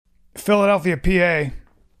Philadelphia, PA,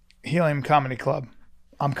 Helium Comedy Club.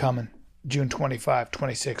 I'm coming. June 25,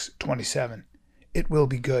 26, 27. It will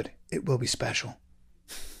be good. It will be special.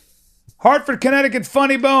 Hartford, Connecticut,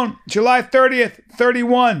 Funny Bone, July 30th,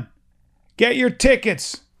 31. Get your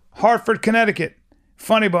tickets. Hartford, Connecticut,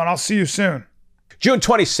 Funny Bone. I'll see you soon. June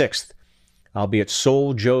 26th, I'll be at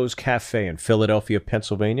Soul Joe's Cafe in Philadelphia,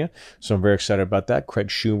 Pennsylvania. So I'm very excited about that. Craig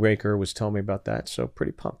Shoemaker was telling me about that, so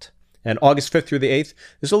pretty pumped. And August 5th through the 8th,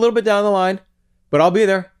 this is a little bit down the line, but I'll be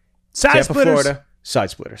there. Side Tampa, Splitters. Florida, Side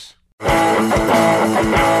Splitters.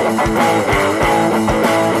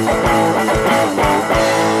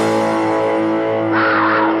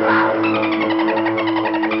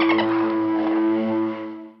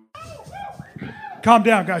 Calm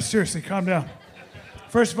down, guys. Seriously, calm down.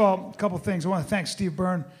 First of all, a couple things. I want to thank Steve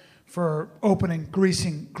Byrne for opening,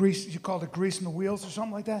 you called it greasing the wheels or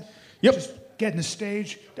something like that? Yep. Just getting the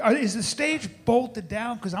stage. Is the stage bolted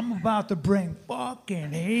down? Because I'm about to bring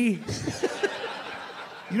fucking heat.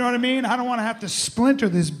 You know what I mean? I don't want to have to splinter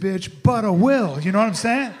this bitch, but I will. You know what I'm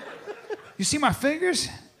saying? You see my fingers?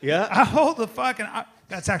 Yeah. I hold the fucking...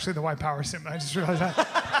 That's actually the white power symbol. I just realized that.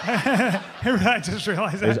 I just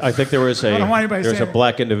realized that. I think there was a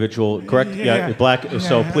black individual, correct? Yeah. Black. Yeah.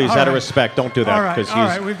 So please, All out of right. respect, don't do that. All right, Because all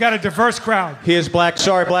right. We've got a diverse crowd. He is black.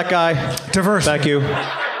 Sorry, black guy. Diversity. Thank you.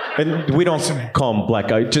 And we don't call him black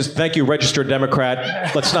guy. Just thank you, registered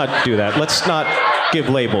Democrat. Let's not do that. Let's not give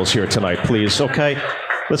labels here tonight, please, okay?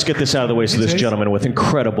 Let's get this out of the way so this gentleman with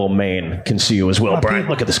incredible mane can see you as well, Brian.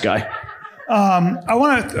 Look at this guy. I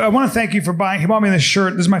want to thank you for buying. He bought me this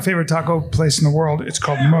shirt. This is my favorite taco place in the world. It's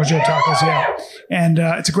called Mojo Tacos. Yeah, and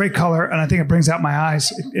it's a great color, and I think it brings out my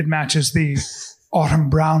eyes. It matches the autumn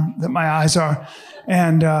brown that my eyes are,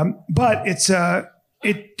 and but it's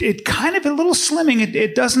it kind of a little slimming.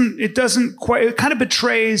 It doesn't quite. It kind of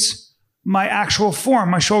betrays my actual form.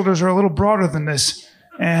 My shoulders are a little broader than this,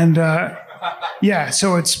 and yeah,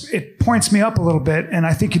 so it points me up a little bit, and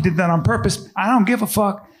I think you did that on purpose. I don't give a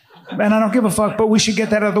fuck. And I don't give a fuck, but we should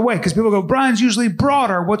get that out of the way because people go, Brian's usually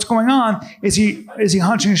broader. What's going on? Is he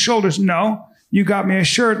hunching his shoulders? No, you got me a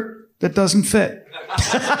shirt that doesn't fit.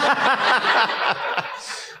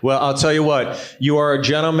 Well, I'll tell you what. You are a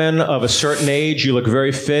gentleman of a certain age. You look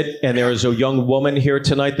very fit, and there is a young woman here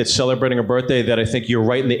tonight that's celebrating her birthday that I think you're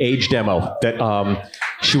right in the age demo that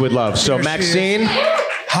she would love. So, Maxine.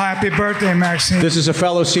 Happy birthday, Maxine. This is a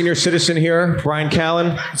fellow senior citizen here, Brian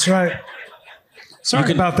Callen. That's right. Sorry you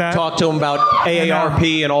can about that. Talk to him about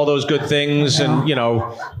AARP and all those good things, and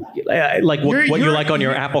like what you like on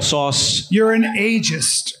your applesauce. You're an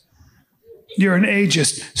ageist. You're an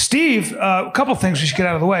ageist, Steve. A couple things we should get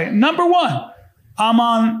out of the way. Number one,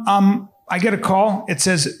 I get a call. It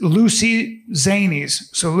says Lucy Zanies.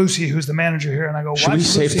 So Lucy, who's the manager here, and I go, should we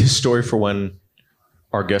save this story for when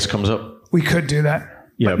our guest comes up? We could do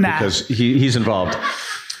that. Yeah, because he's involved.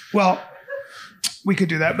 Well. We could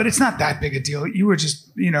do that, but it's not that big a deal. You were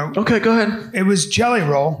just, Okay, go ahead. It was Jelly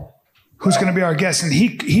Roll, who's going to be our guest, and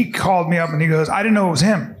he called me up and he goes, I didn't know it was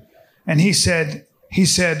him, and he said,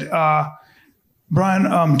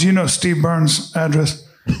 Brian, do you know Steve Byrne's address?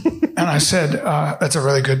 And I said, that's a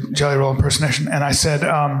really good Jelly Roll impersonation. And I said,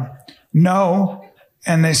 no.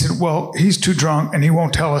 And they said, well, he's too drunk and he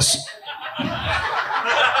won't tell us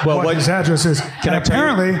what his address is. Can and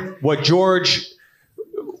apparently, what George.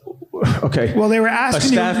 Okay. Well, they were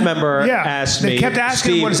asking a staff member asked me. They kept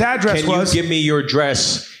asking Steve, what his address was. Can you give me your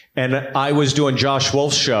address? And I was doing Josh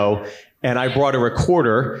Wolf's show, and I brought a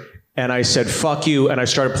recorder, and I said, fuck you, and I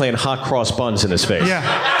started playing Hot Cross Buns in his face.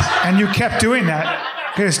 Yeah, and you kept doing that.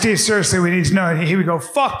 Okay, Steve, seriously, we need to know. He would go,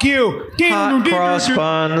 fuck you. Hot Cross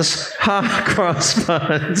Buns. Hot Cross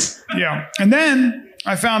Buns. Yeah. And then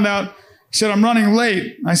I found out, he said, I'm running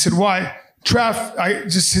late. I said, why? I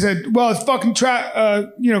just said, well, it's fucking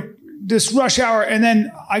this rush hour, and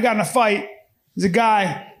then I got in a fight. There's a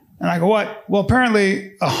guy, and I go, what? Well,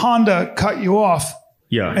 apparently a Honda cut you off.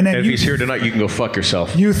 Yeah, and then if he's here tonight, you can go fuck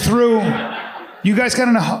yourself. You guys got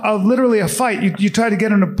in literally a fight. You tried to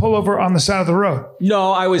get him to pull over on the side of the road.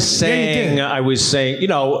 No, I was saying,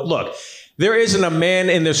 look, there isn't a man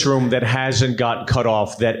in this room that hasn't gotten cut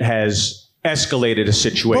off that has escalated a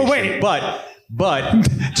situation. But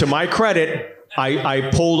to my credit, I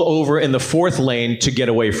pulled over in the fourth lane to get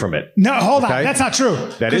away from it. No, hold on. That's not true.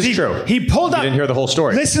 That is true. He pulled up. You didn't hear the whole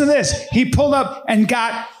story. Listen to this. He pulled up and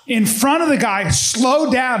got in front of the guy,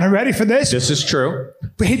 slowed down. Are you ready for this? This is true.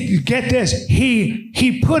 But get this.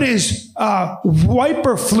 He put his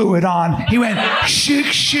wiper fluid on. He went shik,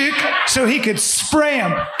 shik, so he could spray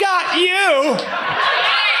him. Got you.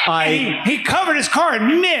 He covered his car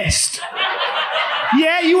and missed.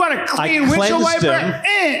 Yeah, you want a clean windshield wiper?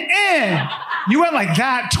 You went like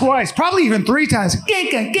that twice, probably even 3 times. No,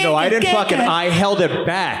 I didn't fucking. I held it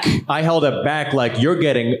back. I held it back like you're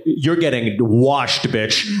getting washed,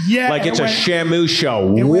 bitch. Yeah, like it's a Shamu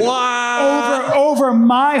show. Wow. Over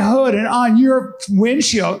my hood and on your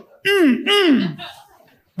windshield.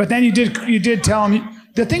 But then you did tell him.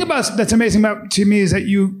 The thing that's amazing to me is that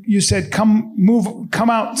you said come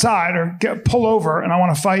outside or pull over and I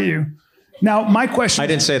want to fight you. Now, my question... I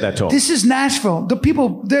didn't say that to him. This is Nashville. The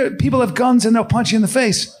people have guns and they'll punch you in the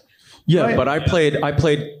face. Yeah, right? but I played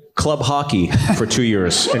club hockey for 2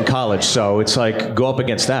 years in college, so it's like, go up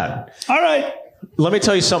against that. All right. Let me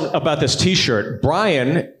tell you something about this T-shirt.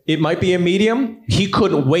 Brian, it might be a medium. He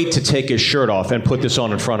couldn't wait to take his shirt off and put this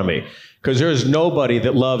on in front of me. Because there's nobody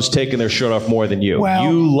that loves taking their shirt off more than you. Well,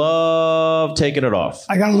 you love taking it off.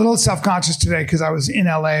 I got a little self-conscious today because I was in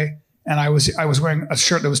LA and I was wearing a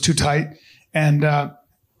shirt that was too tight. And I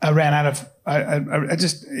ran out of,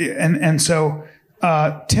 so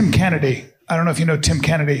Tim Kennedy, I don't know if you know Tim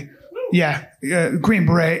Kennedy. Yeah, Green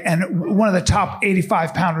Beret, and one of the top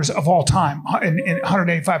 85 pounders of all time, in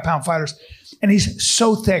 185 pound fighters. And he's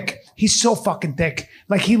so thick. He's so fucking thick.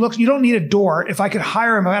 Like you don't need a door. If I could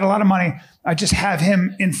hire him, if I had a lot of money, I'd just have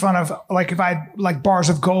him in front of, like if I had like bars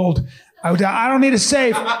of gold, I don't need a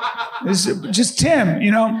safe. It's just Tim,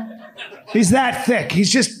 you know? He's that thick.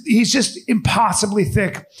 He's just impossibly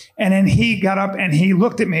thick. And then he got up and he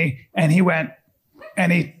looked at me and he went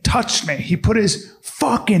and he touched me. He put his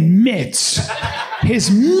fucking mitts,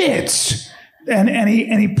 and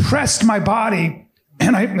he pressed my body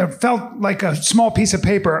and I felt like a small piece of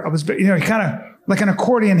paper. I was, he kind of like an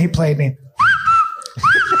accordion he played me.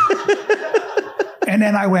 And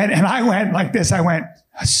then I went like this. I went,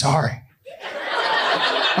 sorry.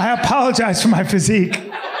 I apologize for my physique.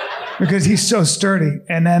 Because he's so sturdy,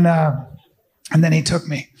 and then he took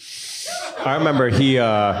me. I remember he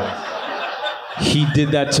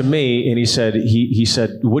did that to me, and he said,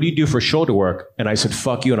 "What do you do for shoulder work?" And I said,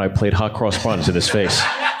 "Fuck you," and I played hot cross buns in his face.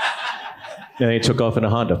 And then he took off in a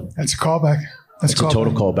Honda. That's a callback. That's a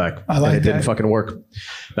total callback. I like and it didn't fucking work.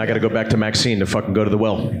 Now I got to go back to Maxine to fucking go to the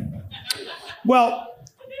well. Well,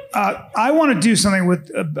 I want to do something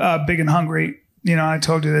with Big and Hungry. You know, I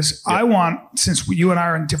told you this. Yep. I want, since you and I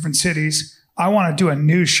are in different cities, I want to do a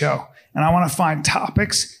news show, and I want to find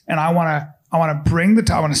topics, and I want to bring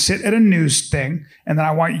I want to sit at a news thing, and then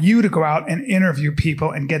I want you to go out and interview people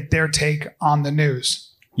and get their take on the news.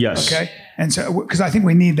 Yes. Okay. And so, because I think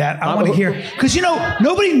we need that. I want to hear, because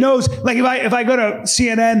nobody knows. Like if I go to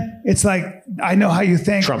CNN, it's like I know how you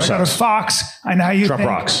think. Trump I go to Fox, I know how you Trump think.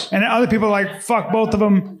 rocks. And other people are like, fuck both of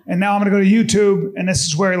them. And now I'm going to go to YouTube, and this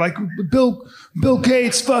is where like Bill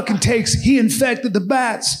Gates fucking he infected the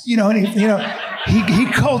bats. And he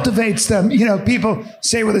cultivates them. People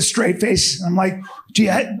say with a straight face. I'm like, gee,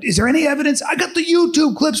 is there any evidence? I got the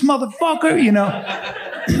YouTube clips, motherfucker.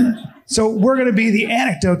 So we're going to be the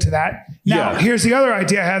anecdote to that. Now, Here's the other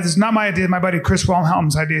idea I have. This is not my idea. My buddy Chris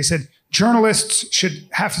Wilhelm's idea. He said journalists should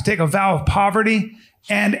have to take a vow of poverty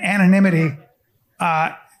and anonymity,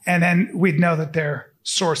 and then we'd know that their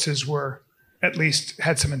sources were at least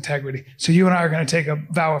had some integrity. So you and I are going to take a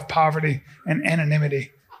vow of poverty and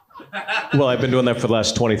anonymity. Well, I've been doing that for the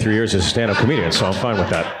last 23 years as a stand-up comedian, so I'm fine with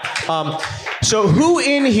that. So who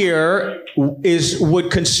in here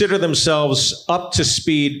would consider themselves up to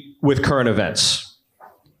speed with current events?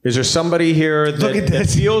 Is there somebody here that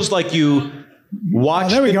feels like you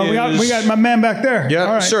watch there we go. news? We got my man back there. Yeah,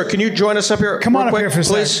 all right. Sir, can you join us up here? Come on up quick, here for a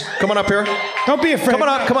please. second. Come on up here. Don't be afraid.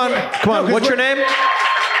 Come on. What's your name?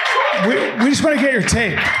 We just want to get your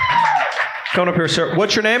take. Come on up here, sir.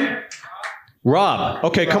 What's your name? Rob.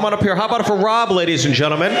 Okay, come on up here. How about it for Rob, ladies and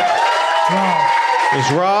gentlemen? Rob.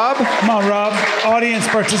 Is Rob? Come on, Rob. Audience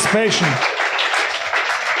participation.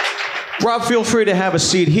 Rob, feel free to have a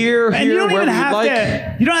seat here, and you don't wherever even have you'd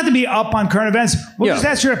like. You don't have to be up on current events. We'll just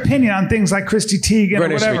ask your opinion on things like Christy Teigen or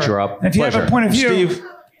whatever. Nice to meet you, Rob. And if you have a point of view, Steve.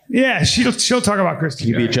 Yeah, she'll talk about Christy.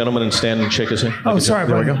 Can you be a gentleman and stand and shake his hand? Oh, sorry,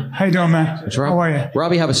 buddy. How you doing, man? That's Rob. How are you?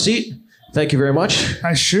 Robbie, have a seat. Thank you very much.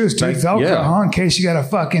 Nice shoes, dude. Velcro, huh? In case you got to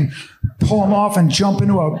fucking pull them off and jump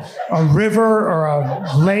into a river or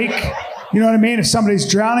a lake. You know what I mean? If somebody's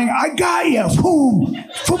drowning, I got you. Boom,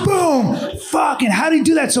 boom. Fucking, how do you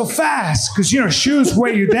do that so fast? Because, shoes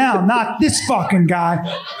weigh you down, not this fucking guy.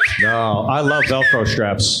 No, I love Velcro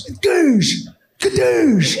straps.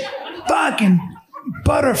 Kadoosh. Fucking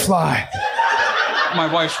butterfly. My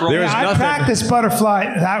wife's rolling. I practice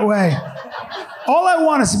butterfly that way. All I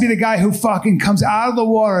want is to be the guy who fucking comes out of the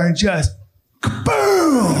water and just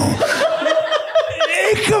kaboom!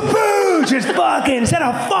 Kaboosh! just fucking, is that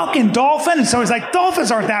a fucking dolphin? And so he's like, dolphins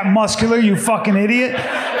aren't that muscular, you fucking idiot.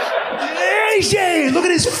 AJ, look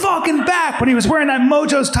at his fucking back. When he was wearing that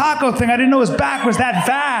Mojo's Taco thing, I didn't know his back was that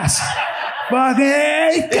vast. Fucking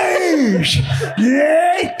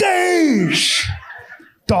AJ.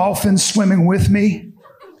 Dolphins swimming with me.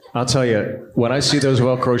 I'll tell you, when I see those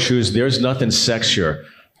Velcro shoes, there's nothing sexier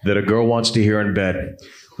that a girl wants to hear in bed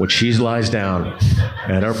when she lies down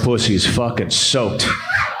and her pussy's fucking soaked.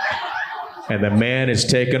 And the man is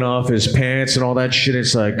taking off his pants and all that shit.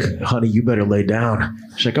 It's like, honey, you better lay down.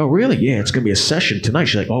 She's like, oh, really? Yeah, it's going to be a session tonight.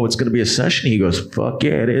 She's like, oh, it's going to be a session? He goes, fuck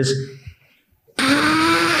yeah, it is.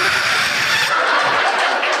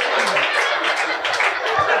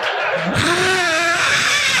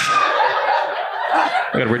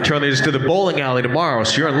 I got to return these to the bowling alley tomorrow,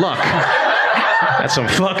 so you're in luck. That's some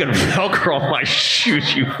fucking Velcro on my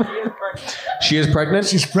shoes, you... She is pregnant?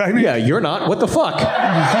 She's pregnant? Yeah, you're not. What the fuck?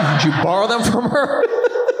 Did you borrow them from her?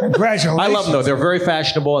 Congratulations. I love them, though. They're very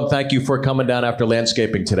fashionable, and thank you for coming down after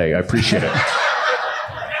landscaping today. I appreciate it.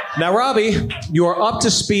 Now, Robbie, you are up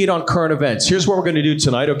to speed on current events. Here's what we're going to do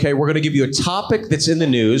tonight, okay? We're going to give you a topic that's in the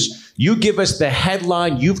news. You give us the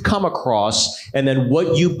headline you've come across, and then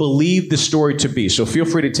what you believe the story to be. So feel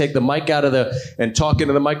free to take the mic out of and talk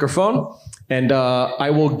into the microphone. And I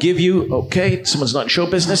will give you, okay, someone's not in show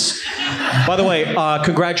business. By the way,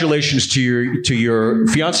 congratulations to your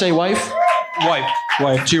fiance, wife?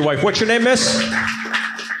 Wife. To your wife. What's your name, miss?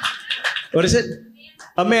 What is it?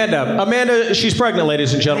 Amanda. Amanda, she's pregnant,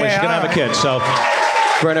 ladies and gentlemen. She's going to have a kid. So,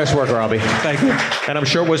 very nice work, Robbie. Thank you. And I'm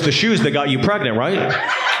sure it was the shoes that got you pregnant, right?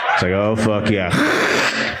 It's like, oh, fuck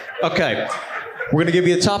yeah. Okay. We're going to give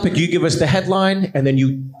you a topic. You give us the headline, and then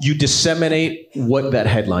you disseminate what that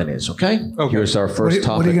headline is, okay? Okay. Here's our first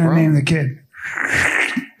topic. What are you going to name the kid?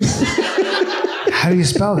 How do you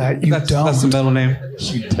spell that? You don't. That's the middle name.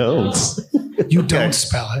 You don't. You don't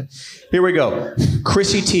spell it. Here we go.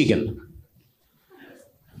 Chrissy Teigen.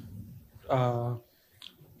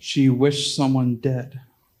 She wished someone dead.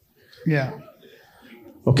 Yeah.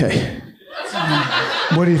 Okay.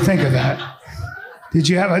 What do you think of that? Did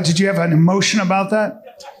you have an emotion about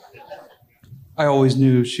that? I always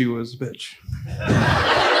knew she was a bitch.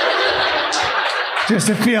 Just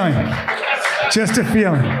a feeling. Just a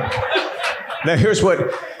feeling. Now here's what.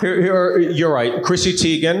 You're right. Chrissy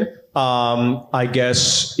Teigen, I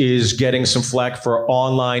guess, is getting some flack for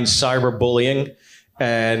online cyberbullying,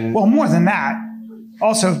 and well, more than that,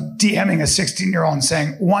 also DMing a 16-year-old and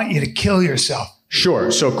saying, "Want you to kill yourself."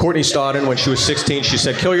 Sure. So Courtney Stodden, when she was 16, she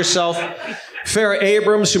said, "Kill yourself." Farrah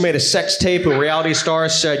Abrams, who made a sex tape with reality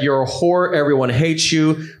stars, said, "You're a whore. Everyone hates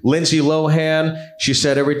you." Lindsay Lohan, she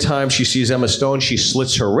said every time she sees Emma Stone, she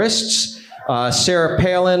slits her wrists. Sarah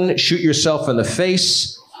Palin, "Shoot yourself in the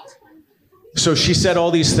face." So she said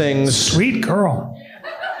all these things. Sweet girl.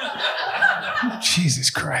 Jesus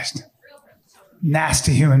Christ.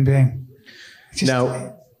 Nasty human being.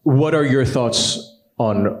 Now, what are your thoughts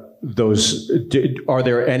on those? Are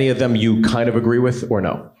there any of them you kind of agree with or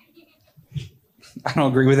no? I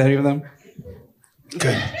don't agree with any of them.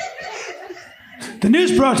 Good. The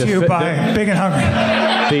news brought to you by Big and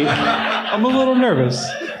Hungry. I'm a little nervous.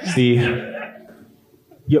 Good.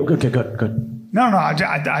 No.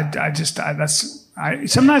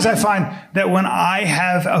 Sometimes I find that when I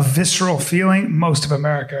have a visceral feeling, most of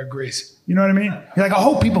America agrees. You know what I mean? You're like, I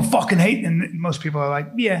hope people fucking hate, and most people are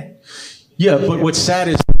like, yeah. Yeah, but what's sad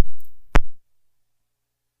is.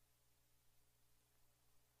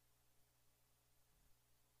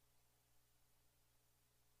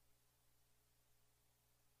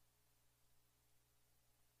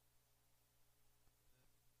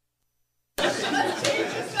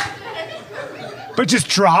 But just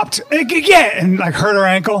dropped, yeah, and like hurt her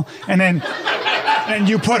ankle, and then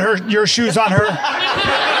you put your shoes on her,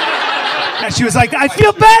 and she was like, "I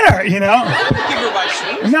feel better," you know. Give her my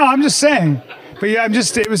shoes. No, I'm just saying. But yeah,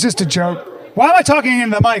 it was just a joke. Why am I talking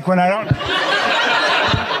into the mic when I don't?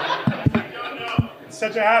 It's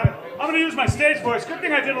such a habit. I'm gonna use my stage voice. Good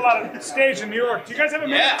thing I did a lot of stage in New York. Do you guys have a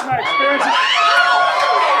minute for my experiences?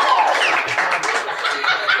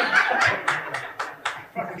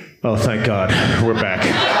 Oh, thank God. We're back.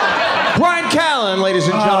 Brian Callen, ladies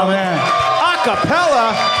and gentlemen. Oh,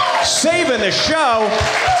 Acapella, saving the show.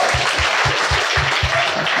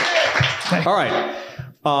 All right.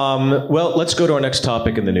 Well, let's go to our next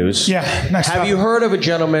topic in the news. Yeah, next Have topic. you heard of a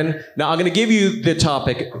gentleman? Now, I'm going to give you the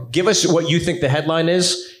topic. Give us what you think the headline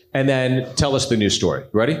is, and then tell us the news story.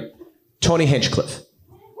 Ready? Tony Hinchcliffe.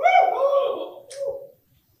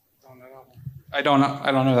 I don't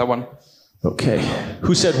know that one. Okay.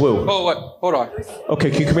 Who said woo? Oh, what? Hold on. Okay,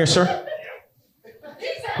 can you come here, sir?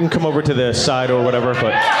 can come over to the side or whatever,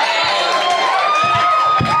 but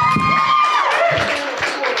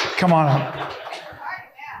come on up.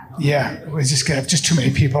 Yeah, we just got just too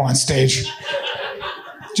many people on stage.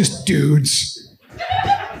 Just dudes.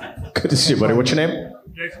 Good to see you, buddy. What's your name?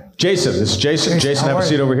 Jason. This is Jason. Jason, have a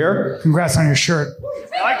seat over here. Congrats on your shirt.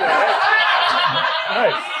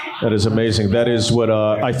 That is amazing. That is what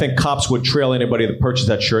I think cops would trail anybody that purchased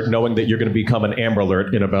that shirt, knowing that you're going to become an Amber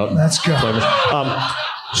Alert in about. That's good.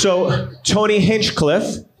 So, Tony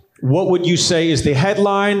Hinchcliffe, what would you say is the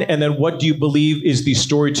headline, and then what do you believe is the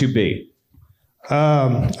story to be?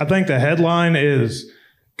 I think the headline is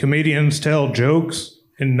comedians tell jokes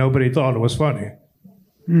and nobody thought it was funny.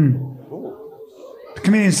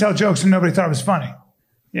 Comedians tell jokes and nobody thought it was funny.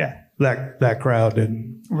 Yeah. That crowd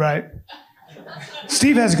didn't. Right.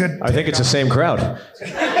 Steve has a good. I think it's the same crowd.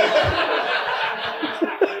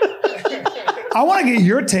 I want to get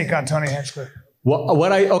your take on Tony Hinchcliffe.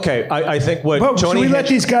 I think what Tony. Should we let Hinch-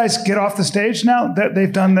 these guys get off the stage now that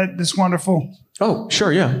they've done this wonderful? Oh,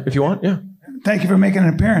 sure, yeah. If you want, yeah. Thank you for making an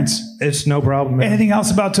appearance. It's no problem, man. Anything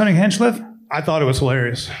else about Tony Hinchcliffe? I thought it was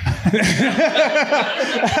hilarious.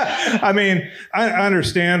 I mean, I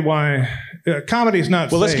understand why comedy's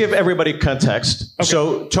not. Well, let's safe. give everybody context. Okay.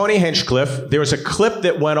 So, Tony Hinchcliffe, there was a clip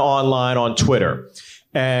that went online on Twitter.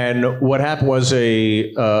 And what happened was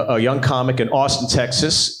a young comic in Austin,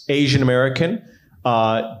 Texas, Asian American,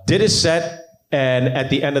 did his set. And at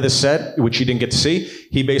the end of the set, which you didn't get to see,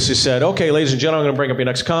 he basically said, okay, ladies and gentlemen, I'm going to bring up your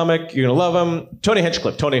next comic. You're going to love him. Tony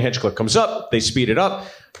Hinchcliffe. Tony Hinchcliffe comes up. They speed it up.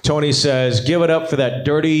 Tony says, give it up for that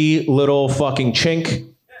dirty little fucking chink.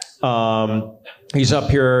 He's up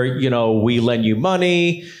here, we lend you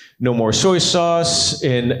money. No more soy sauce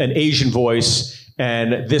in an Asian voice.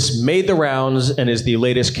 And this made the rounds and is the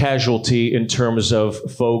latest casualty in terms of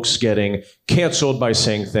folks getting canceled by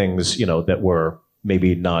saying things, that were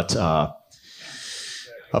maybe not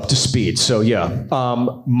up to speed. So yeah,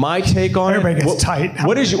 my take on everybody gets tight.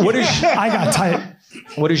 What is I got tight.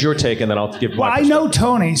 What is your take, and then I'll give. Well, I know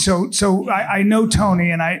Tony, so I know Tony,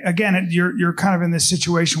 and you're kind of in this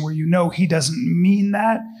situation where he doesn't mean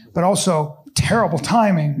that, but also terrible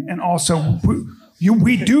timing, and also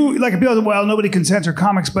we do like people. Well, nobody can censor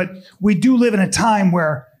comics, but we do live in a time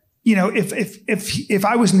where. If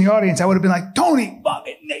I was in the audience, I would have been like, Tony,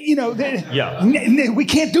 we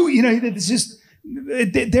can't do it. It's just.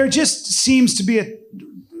 There just seems to be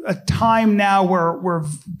a time now where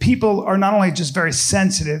people are not only just very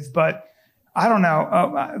sensitive, but I don't know.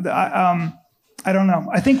 I don't know.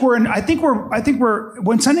 I think we're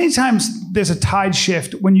when sometimes there's a tide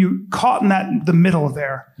shift when you caught in the middle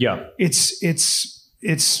there. Yeah.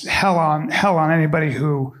 It's hell on anybody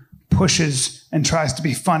who pushes and tries to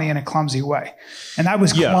be funny in a clumsy way, and that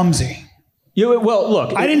was clumsy. Well,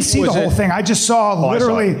 look. I didn't see the whole thing. I just saw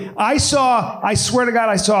literally. I swear to God,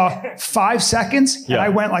 I saw 5 seconds, and I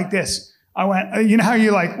went like this. I went. You know how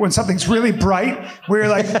you like when something's really bright, where you're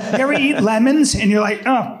like, you ever eat lemons, and you're like,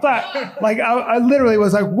 oh, fuck. Like I literally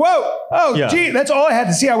was like, whoa, oh, gee, that's all I had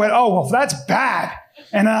to see. I went, oh, well, that's bad,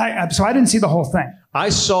 and so I didn't see the whole thing. I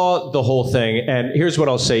saw the whole thing, and here's what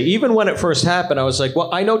I'll say. Even when it first happened, I was like,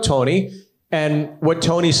 well, I know Tony, and what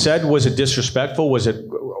Tony said, was it disrespectful? Was it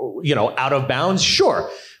out of bounds? Sure.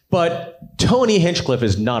 But Tony Hinchcliffe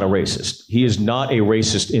is not a racist. He is not a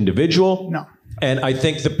racist individual. No. And I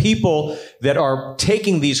think the people that are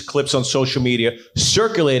taking these clips on social media,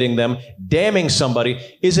 circulating them, damning somebody,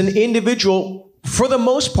 is an individual, for the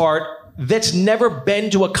most part, that's never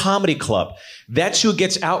been to a comedy club. That's who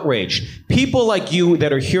gets outraged. People like you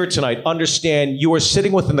that are here tonight understand you are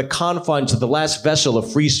sitting within the confines of the last vessel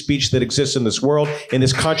of free speech that exists in this world, in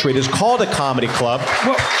this country. It is called a comedy club.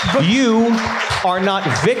 But you are not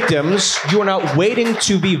victims. You are not waiting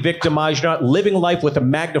to be victimized. You're not living life with a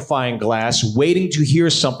magnifying glass, waiting to hear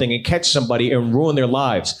something and catch somebody and ruin their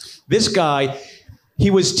lives. This guy... He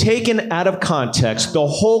was taken out of context. The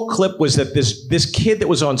whole clip was that this kid that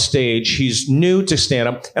was on stage, he's new to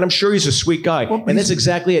stand-up, and I'm sure he's a sweet guy. Well, and that's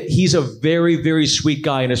exactly it. He's a very, very sweet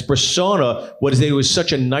guy, and his persona was that he was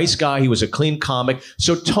such a nice guy. He was a clean comic.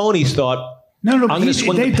 So Tony thought, I'm going to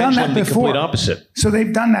swing the pendulum and be complete opposite. So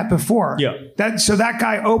they've done that before. Yeah. So that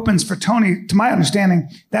guy opens for Tony. To my understanding,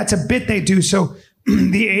 that's a bit they do. So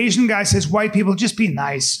the Asian guy says, white people, just be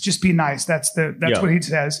nice. Just be nice. That's what he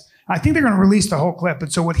says. I think they're going to release the whole clip.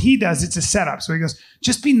 And so what he does, it's a setup. So he goes,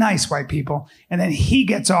 just be nice, white people. And then he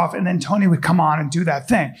gets off, and then Tony would come on and do that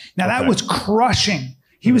thing. Now, that was crushing.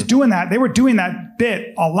 He was doing that. They were doing that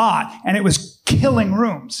bit a lot, and it was killing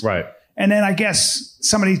rooms. Right. And then I guess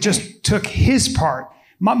somebody just took his part.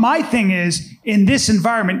 My thing is, in this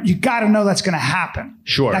environment, you got to know that's going to happen.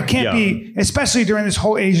 Sure. That can't be, especially during this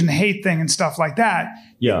whole Asian hate thing and stuff like that.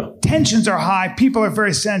 Yeah. Tensions are high. People are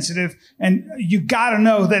very sensitive. And you got to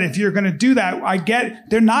know that if you're going to do that,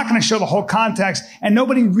 they're not going to show the whole context. And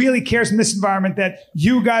nobody really cares in this environment that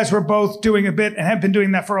you guys were both doing a bit and have been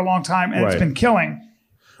doing that for a long time. And it's been killing.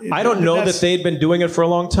 I don't know that they'd been doing it for a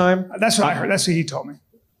long time. That's what I heard. That's what he told me.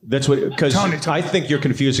 That's what, because I think you're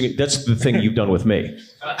confusing it. That's the thing you've done with me.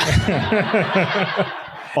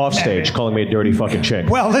 Off stage, calling me a dirty fucking chick.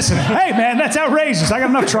 Well, listen, hey man, that's outrageous. I got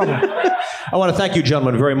enough trouble. I want to thank you,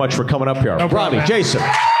 gentlemen, very much for coming up here. No problem, Robbie, Jason,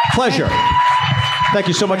 pleasure. Thank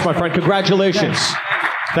you so much, my friend. Congratulations.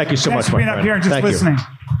 Thank you so much, my friend. Thanks for being up here and just listening.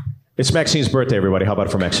 It's Maxine's birthday, everybody. How about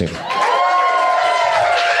it for Maxine?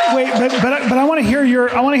 Wait, but I want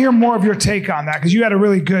to hear more of your take on that, because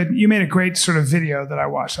you made a great sort of video that I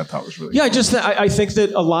watched. I thought was really cool. I think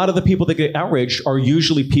that a lot of the people that get outraged are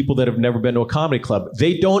usually people that have never been to a comedy club.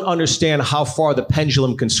 They don't understand how far the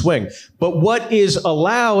pendulum can swing. But what is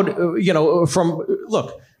allowed,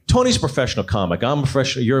 look, Tony's a professional comic. I'm a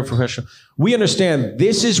professional. You're a professional. We understand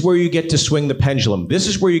this is where you get to swing the pendulum. This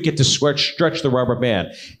is where you get to stretch the rubber band.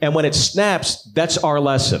 And when it snaps, that's our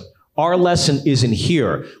lesson. Our lesson isn't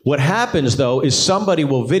here. What happens, though, is somebody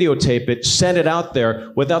will videotape it, send it out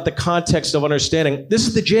there without the context of understanding, this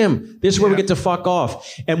is the gym. This is where we get to fuck off.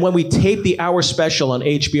 And when we tape the hour special on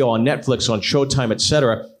HBO, on Netflix, on Showtime,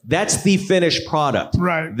 etc., that's the finished product.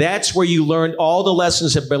 Right. That's where you learn all the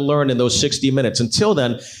lessons have been learned in those 60 minutes. Until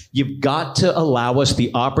then, you've got to allow us the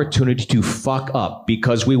opportunity to fuck up,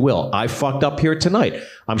 because we will. I fucked up here tonight.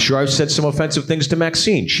 I'm sure I've said some offensive things to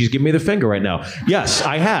Maxine. She's giving me the finger right now. Yes,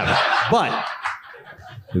 I have. But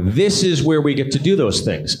this is where we get to do those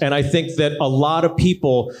things. And I think that a lot of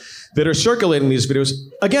people that are circulating these videos,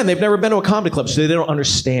 again, they've never been to a comedy club, so they don't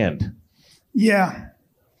understand. Yeah.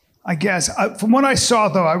 I guess from what I saw,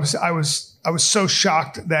 though, I was so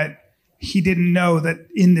shocked that he didn't know that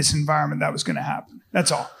in this environment that was going to happen.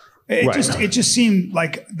 That's all. It just seemed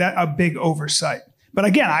like that a big oversight. But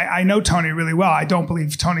again, I know Tony really well. I don't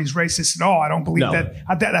believe Tony's racist at all. I don't believe that.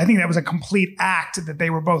 I think that was a complete act that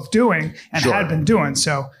they were both doing and had been doing.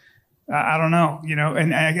 So I don't know,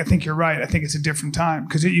 and I think you're right. I think it's a different time,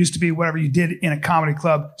 because it used to be whatever you did in a comedy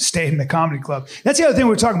club stayed in the comedy club. That's the other thing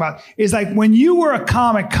we're talking about is like when you were a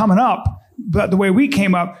comic coming up, but the way we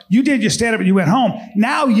came up, you did your stand up and you went home.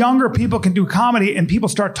 Now younger people can do comedy and people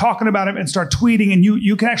start talking about it and start tweeting, and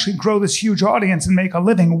you can actually grow this huge audience and make a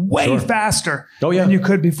living way faster than you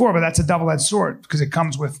could before. But that's a double-edged sword, because it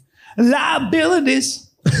comes with liabilities.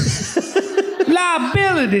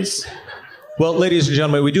 Liabilities. Well, ladies and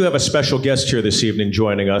gentlemen, we do have a special guest here this evening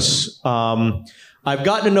joining us. I've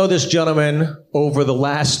gotten to know this gentleman over the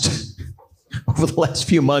last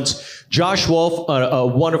few months. Josh Wolf, a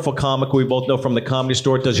wonderful comic we both know from the Comedy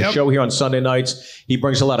Store, does a show here on Sunday nights. He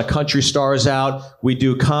brings a lot of country stars out. We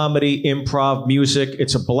do comedy, improv, music.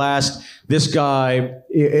 It's a blast. This guy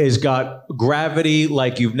has got gravity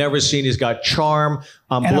like you've never seen. He's got charm.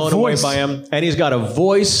 I'm blown away by him. And he's got a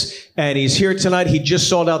voice. And he's here tonight. He just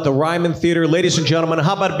sold out the Ryman Theater. Ladies and gentlemen,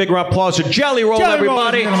 how about a big round of applause for Jelly Roll,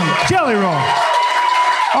 everybody? Jelly Roll.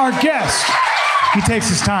 Our guest. He takes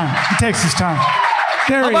his time.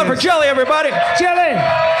 There how about for Jelly, everybody? Jelly!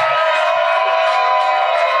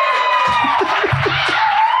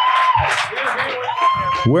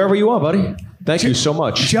 Wherever you are, buddy. Thank you so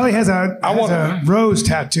much. Jelly has a rose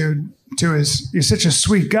tattooed to his. You're such a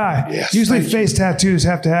sweet guy. Yes, usually face tattoos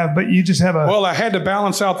have to have, but you just have a. Well, I had to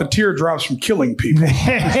balance out the teardrops from killing people.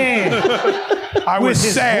 I was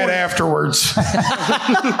sad afterwards.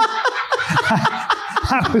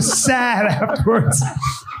 I was sad afterwards.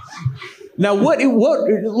 Now, what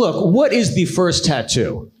is the first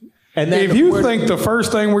tattoo? And then if you think the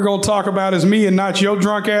first thing we're going to talk about is me and not your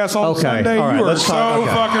drunk ass on Sunday, you are so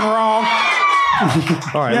fucking wrong.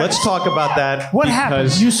 All right, let's talk about that. What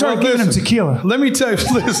happened? You started giving him tequila. Let me tell you,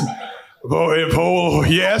 listen.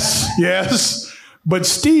 Yes. But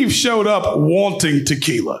Steve showed up wanting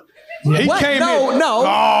tequila. He came in.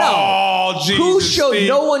 No. Jesus, who showed? Steve.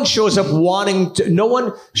 No one shows up wanting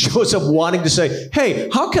to say, "Hey,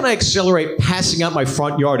 how can I accelerate passing out my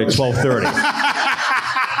front yard at 12:30?"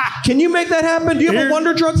 Can you make that happen? Do you have a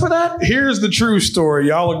wonder drug for that? Here's the true story.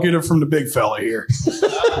 Y'all will get it from the big fella here.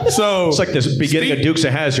 So it's like the beginning of Dukes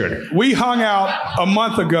of Hazzard. We hung out a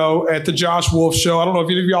month ago at the Josh Wolf Show. I don't know if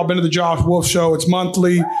any of y'all been to the Josh Wolf Show. It's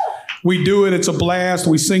monthly. We do it. It's a blast.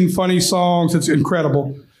 We sing funny songs. It's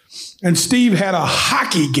incredible. And Steve had a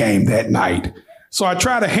hockey game that night. So I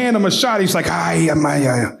tried to hand him a shot. He's like, I'm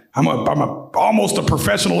a almost a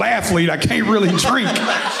professional athlete. I can't really drink.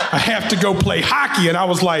 I have to go play hockey. And I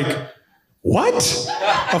was like, what?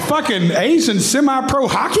 A fucking Asian semi-pro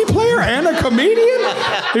hockey player and a comedian?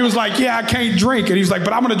 He was like, yeah, I can't drink. And he's like,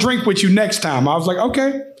 but I'm going to drink with you next time. I was like,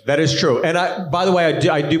 okay. That is true. And by the way,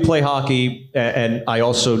 I do play hockey, and I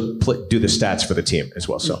also do the stats for the team as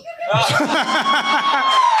well. So.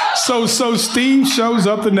 So Steve shows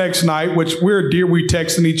up the next night, which we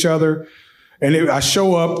texting each other. And I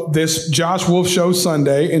show up this Josh Wolf show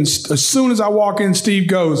Sunday. And as soon as I walk in, Steve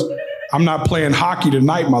goes, I'm not playing hockey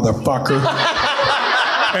tonight, motherfucker.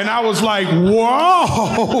 And I was like,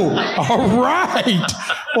 whoa, all right.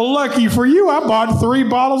 Well, lucky for you, I bought 3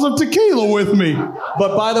 bottles of tequila with me.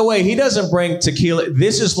 But by the way, he doesn't bring tequila.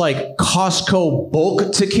 This is like Costco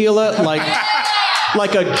bulk tequila,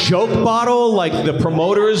 like a joke bottle, like the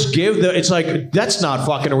promoters give. It's like, that's not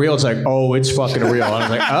fucking real. It's like, oh, it's fucking real. And I was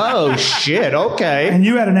like, oh, shit, okay. And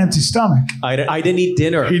you had an empty stomach. I didn't eat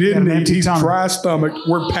dinner. He didn't. He's dry stomach.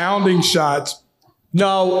 We're pounding shots.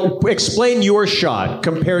 No, explain your shot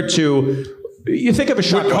compared to, you think of a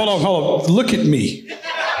shot. Hold on. Look at me.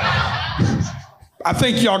 I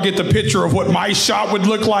think y'all get the picture of what my shot would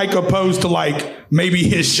look like opposed to like maybe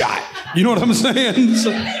his shot. You know what I'm saying?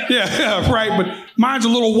 So, yeah, right. But mine's a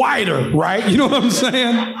little wider, right? You know what I'm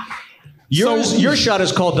saying? Your shot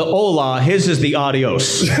is called the Ola. His is the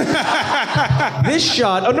Adios. This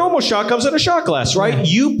shot, a normal shot, comes in a shot glass, right? Yeah.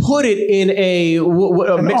 You put it in a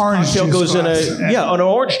mixed cocktail goes glass. In an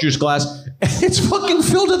orange juice glass. And it's fucking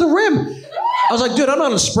filled to the rim. I was like, dude, I'm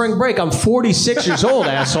on a spring break. I'm 46 years old,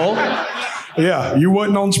 asshole. Yeah, you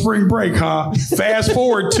wasn't on spring break, huh? Fast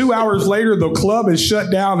forward 2 hours later, the club is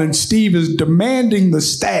shut down and Steve is demanding the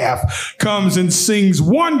staff comes and sings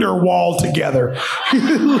Wonderwall together.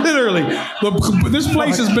 Literally. This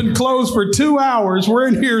place has been closed for 2 hours. We're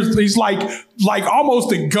in here. He's like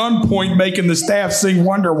almost at gunpoint making the staff sing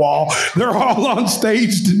Wonderwall. They're all on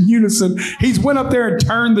stage in unison. He's went up there and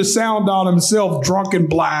turned the sound on himself, drunk and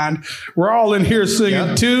blind. We're all in here singing,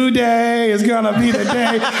 yep. Today is gonna be the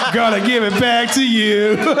day, gonna give it back to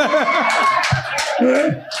you.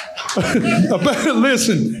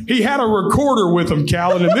 Listen, he had a recorder with him,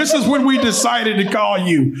 Callan, and this is when we decided to call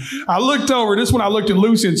you. I looked over, this when I looked at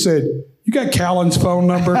Lucy and said, you got Callan's phone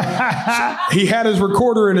number? He had his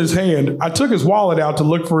recorder in his hand. I took his wallet out to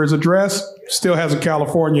look for his address. Still has a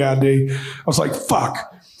California ID. I was like, fuck.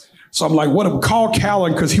 So I'm like, what? Call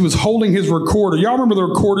Callan because he was holding his recorder. Y'all remember the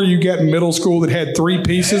recorder you get in middle school that had 3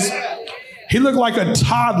 pieces? He looked like a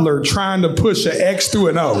toddler trying to push an X through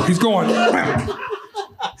an O. He's going,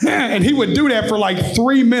 and he would do that for like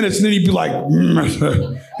 3 minutes, and then he'd be like,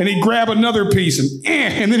 and he'd grab another piece,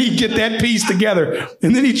 and then he'd get that piece together.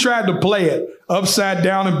 And then he tried to play it upside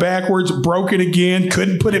down and backwards, broke it again,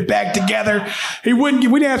 couldn't put it back together.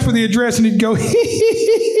 We'd ask for the address, and he'd go,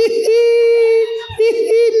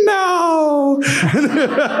 no.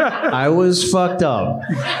 I was fucked up.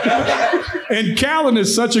 And Callan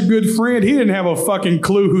is such a good friend. He didn't have a fucking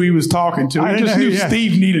clue who he was talking to. He just knew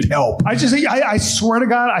Steve needed help. I swear to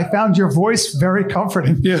God, I found your voice very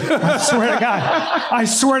comforting. Yeah. I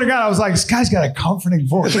swear to God, I was like, this guy's got a comforting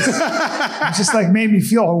voice. It just like made me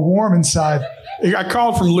feel warm inside. I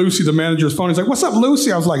called from Lucy, the manager's phone. He's like, what's up,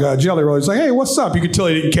 Lucy? I was like, Jelly Roll. He's like, hey, what's up? You could tell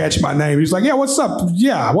he didn't catch my name. He's like, yeah, what's up?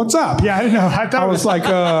 Yeah, what's up? Yeah, I didn't know. I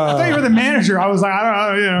thought you were the manager. I was like,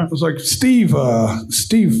 I don't know, I was like, Steve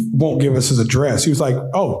won't give us his address. He was like,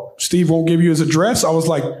 oh, Steve won't give you his address? I was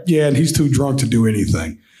like, yeah, and he's too drunk to do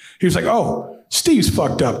anything. He was like, oh, Steve's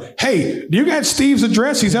fucked up. Hey, do you got Steve's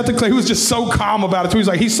address? He's at the He was just so calm about it. He was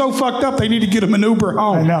like, he's so fucked up, they need to get him an Uber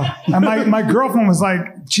home. I know. And my girlfriend was like,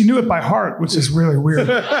 she knew it by heart, which is really weird.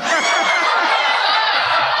 I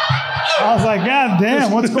was like, God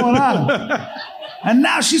damn, what's going on? And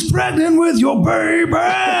now she's pregnant with your baby.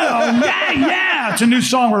 Oh, yeah. It's a new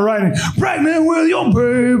song we're writing. Pregnant with your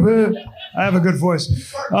baby. I have a good voice.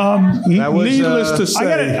 Needless to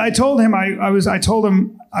say. I told him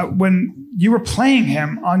when you were playing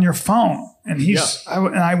him on your phone, and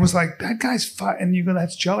I was like, that guy's fine. And you go,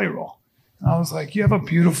 that's Jelly Roll. And I was like, you have a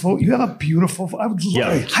beautiful.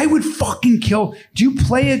 I would fucking kill. Do you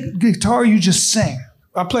play a guitar or you just sing?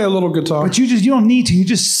 I play a little guitar. But you don't need to. You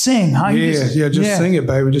just sing, huh? Just sing it,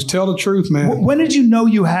 baby. Just tell the truth, man. When did you know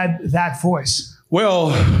you had that voice? Well,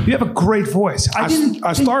 you have a great voice.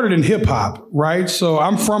 I started in hip hop, right? So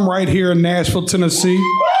I'm from right here in Nashville, Tennessee.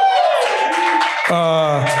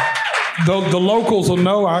 The locals will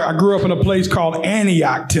know I grew up in a place called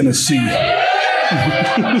Antioch, Tennessee.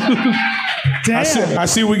 Damn. I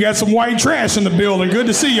see we got some white trash in the building. Good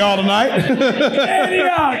to see y'all tonight.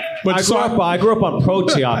 But I grew up on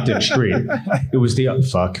Proteocton Street. It was the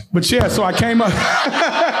fuck. But yeah, so I came up.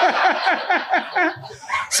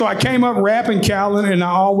 So I came up rapping, Calvin, and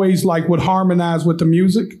I always would harmonize with the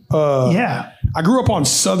music. Yeah. I grew up on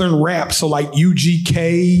Southern rap, so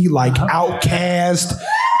UGK, Outkast.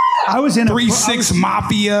 I was in 3-6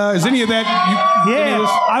 Mafia. Is any of that?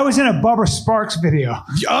 I was in a Bubba Sparks video.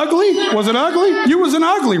 Ugly? Was it ugly? You was in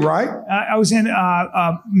Ugly, right? I was in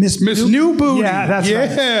Miss New Booty. Yeah, that's right.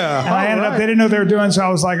 Yeah. And I ended up. They didn't know what they were doing, so I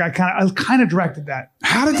was like, I kind of directed that.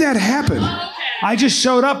 How did that happen? I just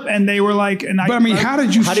showed up, and they were like, how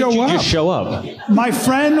did you show up? Just show up? My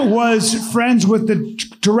friend was friends with the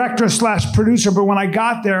director / producer, but when I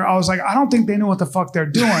got there, I was like, I don't think they know what the fuck they're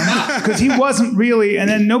doing, because he wasn't really, and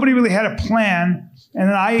then nobody really had a plan. And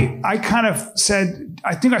then I kind of said,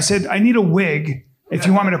 I need a wig if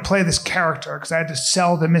you want me to play this character, because I had to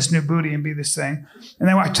sell the Miss New Booty and be this thing. And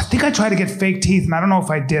then I think I tried to get fake teeth, and I don't know if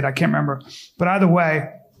I did. I can't remember. But either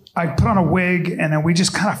way, I put on a wig, and then we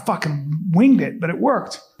just kind of fucking winged it, but it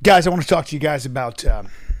worked. Guys, I want to talk to you guys about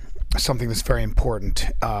something that's very important.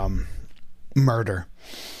 Murder.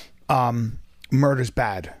 Murder's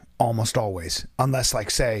bad, almost always. Unless,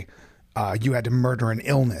 say, you had to murder an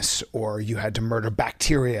illness, or you had to murder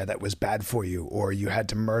bacteria that was bad for you, or you had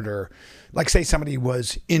to murder, say somebody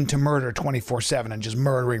was into murder 24/7 and just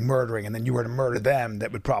murdering, and then you were to murder them,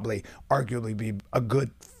 that would probably arguably be a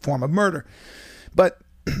good form of murder. But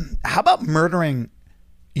how about murdering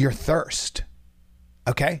your thirst?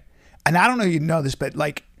 Okay? And I don't know if you know this, but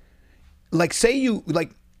say you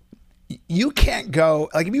can't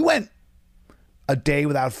go, if you went a day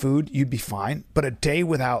without food, you'd be fine. But a day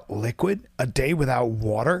without liquid, a day without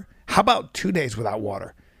water, how about 2 days without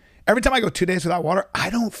water? Every time I go 2 days without water,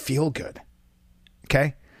 I don't feel good.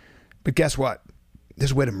 Okay? But guess what?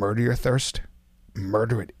 There's a way to murder your thirst.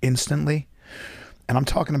 Murder it instantly. And I'm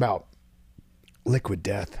talking about Liquid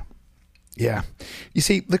Death. Yeah. You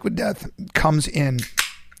see, Liquid Death comes in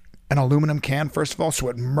an aluminum can, first of all, so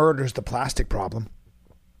it murders the plastic problem.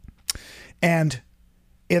 And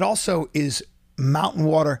it also is mountain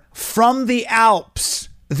water from the Alps.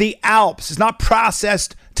 The Alps. It's not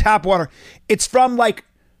processed tap water. It's from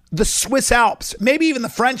the Swiss Alps, maybe even the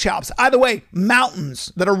French Alps. Either way,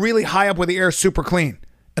 mountains that are really high up where the air is super clean.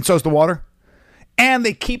 And so is the water. And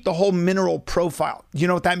they keep the whole mineral profile. You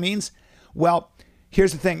know what that means? Well,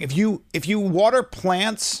 here's the thing. If you water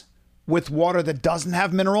plants with water that doesn't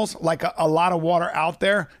have minerals, like a lot of water out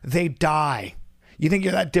there, they die. You think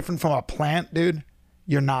you're that different from a plant, dude?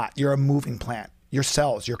 You're not. You're a moving plant. Your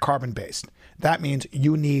cells, you're carbon-based. That means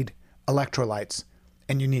you need electrolytes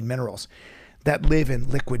and you need minerals that live in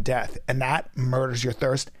Liquid Death, and that murders your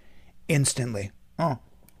thirst instantly. Oh.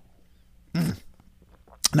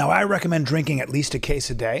 Now, I recommend drinking at least a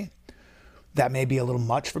case a day. That may be a little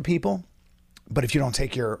much for people, but if you don't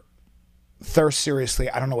take your thirst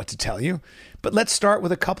seriously, I don't know what to tell you. But let's start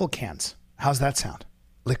with a couple cans. How's that sound?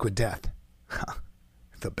 Liquid Death.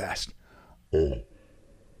 The best.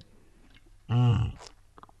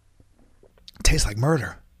 Tastes like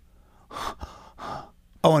murder.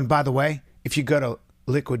 Oh, and by the way, if you go to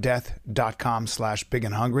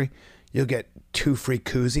liquiddeath.com/bigandhungry, you'll get 2 free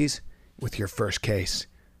koozies with your first case.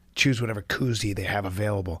 Choose whatever koozie they have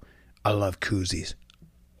available. I love koozies.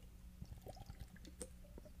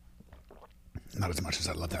 Not as much as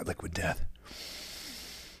I love that Liquid Death.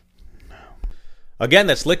 Again,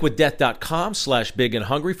 that's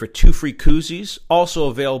liquiddeath.com/bigandhungry for 2 free koozies. Also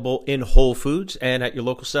available in Whole Foods and at your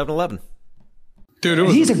local 7-Eleven. Dude,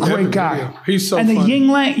 he's a great guy. He's so and the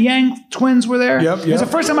funny. Yang twins were there. Yep. It was the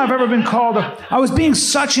first time I've ever been called. I was being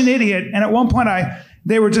such an idiot, and at one point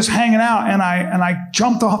they were just hanging out, and I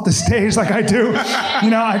jumped off the stage like I do.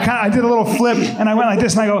 I did a little flip, and I went like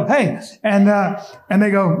this, and I go, hey, and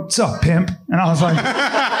they go, what's up, pimp? And I was like,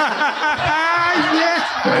 yeah.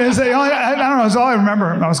 I don't know. It's all I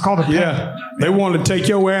remember. I was called a pimp. Yeah. They wanted to take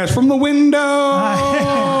your ass from the window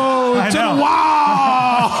to the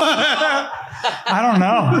wall. I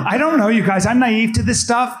don't know, you guys. I'm naive to this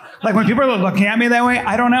stuff. Like when people are looking at me that way,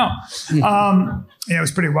 I don't know. It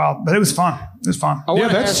was pretty wild, but it was fun. It was fun. Yeah,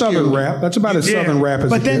 that's Southern rap. That's about as Southern rap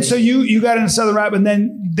as But it then, gets. so you got into Southern rap, and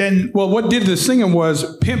then. Well, what did the singing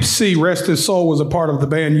was Pimp C, rest his soul, was a part of the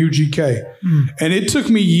band UGK. And it took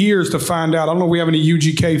me years to find out. I don't know if we have any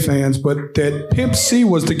UGK fans, but that Pimp C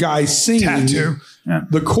was the guy singing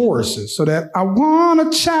the choruses. So that I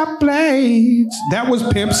want to chop blades. That was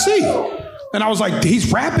Pimp C. And I was like,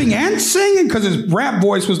 he's rapping and singing, because his rap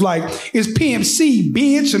voice was like, it's Pimp C,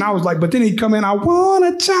 bitch. And I was like, but then he'd come in, I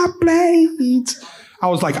want to chop blades. I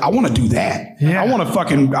was like, I want to do that. Yeah. I want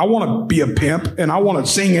to be a pimp, and I want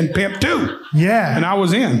to sing in Pimp too. Yeah. And I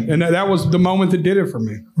was in, and that was the moment that did it for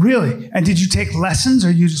me. Really? And did you take lessons, or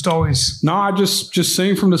you just always? No, I just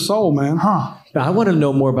sing from the soul, man. Huh. Now, I want to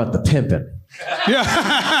know more about the pimping.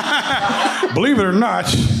 Yeah. Believe it or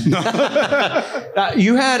not.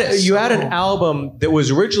 You had an album that was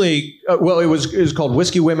originally it was called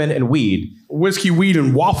Whiskey, Women, and Weed. Whiskey, Weed,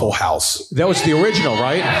 and Waffle House. That was the original,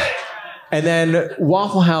 right? And then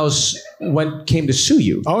Waffle House came to sue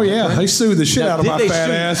you. Oh yeah, they sued the shit out of my fat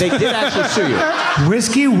ass. They did actually sue you.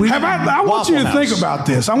 Whiskey, weed. I want you to think about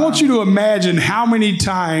this. I want you to imagine how many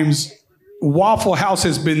times Waffle House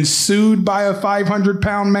has been sued by a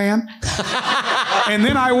 500-pound man. And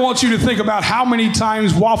then I want you to think about how many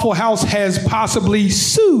times Waffle House has possibly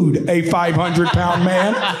sued a 500-pound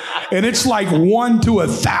man. And it's like 1 to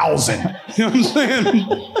 1,000. You know what I'm saying?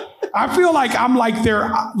 I feel like I'm like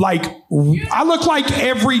I look like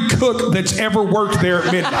every cook that's ever worked there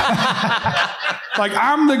at midnight. Like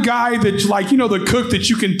I'm the guy that's like, you know, the cook that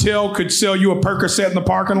you can tell could sell you a Percocet in the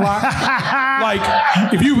parking lot. Like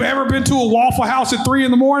if you've ever been to a Waffle House at 3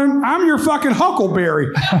 a.m, I'm your fucking Huckleberry.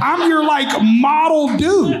 I'm your like model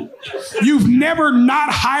dude. You've never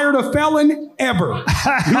not hired a felon ever.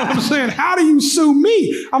 You know what I'm saying? How do you sue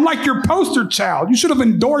me? I'm like your poster child. You should have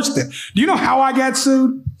endorsed it. Do you know how I got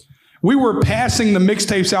sued? We were passing the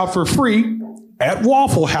mixtapes out for free at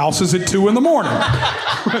Waffle Houses at 2 a.m.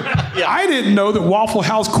 I didn't know that Waffle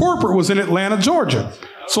House corporate was in Atlanta, Georgia.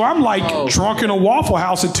 So I'm like drunk in a Waffle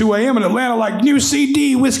House at 2 a.m. in Atlanta, like new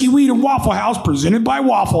CD, Whiskey, Weed, and Waffle House presented by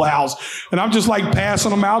Waffle House. And I'm just like passing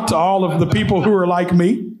them out to all of the people who are like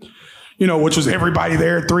me. You know, which was everybody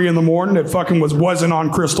there at 3 a.m. that fucking wasn't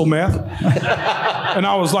on crystal meth. And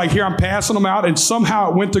I was like, here, I'm passing them out. And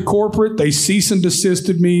somehow it went to corporate. They cease and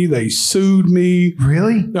desisted me. They sued me.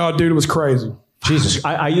 Really? No, dude, it was crazy. Jesus,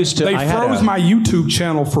 I used to. They froze my YouTube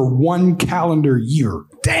channel for 1 calendar year.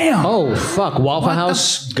 Damn. Oh, fuck. Waffle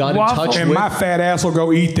House got in touch and with... my fat ass will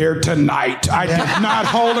go eat there tonight. I did not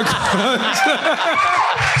hold a grudge.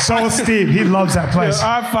 So will Steve. He loves that place.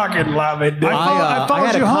 I fucking love it, dude. I followed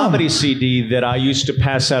had you a home. comedy CD that I used to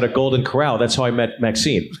pass out at Golden Corral. That's how I met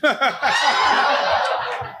Maxine.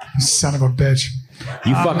 Son of a bitch.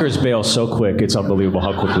 You fuckers bail so quick. It's unbelievable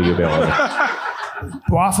how quickly you bail.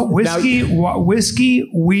 Whiskey,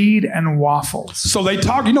 weed, and waffles. So they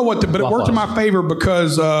talk, you know what, but it worked in my favor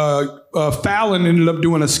because Fallon ended up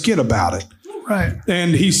doing a skit about it. Right.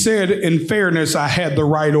 And he said, in fairness, I had the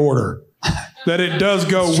right order. That it does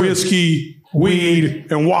go whiskey, weed,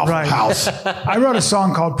 and Waffle House. I wrote a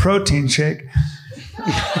song called Protein Shake. It's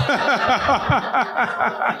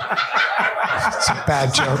a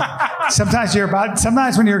bad joke. Sometimes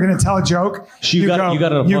when you're going to tell a joke,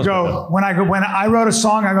 when I wrote a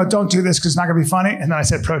song, I go, don't do this because it's not going to be funny. And then I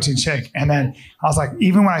said protein shake. And then I was like,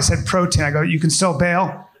 even when I said protein, I go, you can still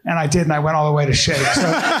bail. And I did. And I went all the way to shake. So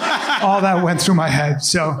all that went through my head.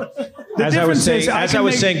 So as I was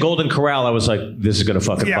saying Golden Corral, I was like, this is going to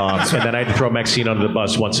fucking bomb. And then I had to throw Maxine under the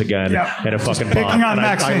bus once again. And it fucking bombed. And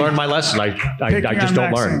I learned my lesson. I just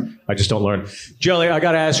don't learn. I just don't learn. Jelly, I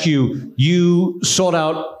got to ask you, you sold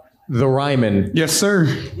out the Ryman. Yes, sir.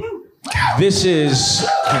 This is,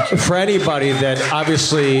 for anybody that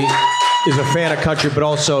obviously is a fan of country, but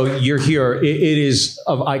also you're here, it is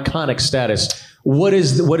of iconic status. What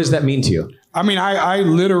does that mean to you? I mean, I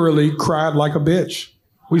literally cried like a bitch.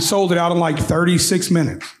 We sold it out in like 36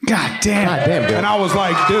 minutes. God damn, dude. And I was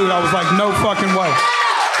like, no fucking way.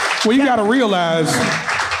 Well, you got to realize,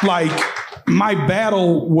 like, my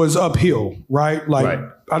battle was uphill, right?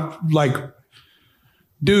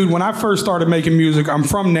 Dude, when I first started making music, I'm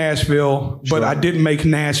from Nashville, but I didn't make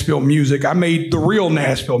Nashville music. I made the real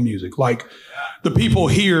Nashville music. Like, the people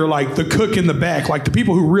here, like the cook in the back, like the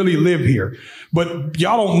people who really live here. But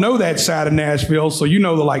y'all don't know that side of Nashville, so you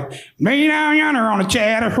know the like, me down yonder on a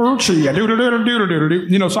Chattahoochee,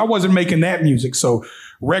 you know, so I wasn't making that music. So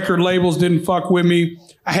record labels didn't fuck with me.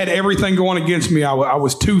 I had everything going against me. I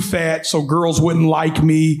was too fat, so girls wouldn't like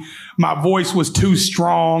me. My voice was too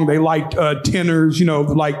strong. They liked tenors, they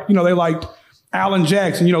liked Alan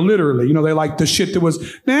Jackson, literally, they liked the shit that was,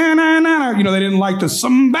 na, na, na, na. They didn't like the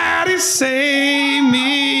somebody save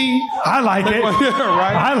me. I like it.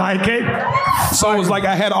 Right? I like it. So it was like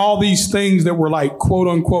I had all these things that were like, quote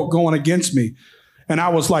unquote, going against me. And I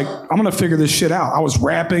was like, I'm going to figure this shit out. I was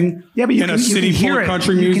rapping in a city full of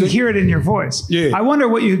country music. You can hear it in your voice. Yeah. I wonder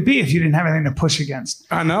what you'd be if you didn't have anything to push against.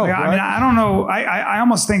 I know. Like, right? I mean, I don't know. I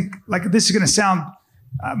almost think like this is going to sound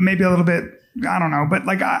maybe a little bit, I don't know, but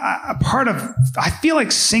like I feel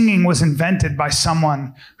like singing was invented by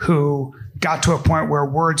someone who got to a point where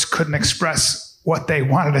words couldn't express what they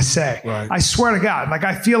wanted to say. Right. I swear to God, like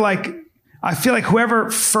I feel like whoever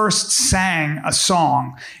first sang a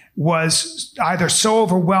song was either so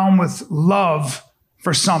overwhelmed with love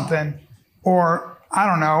for something, or I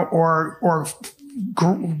don't know, or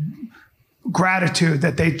gratitude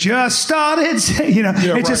that they just started,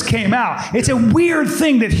 it just came out. It's a weird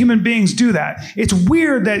thing that human beings do that. It's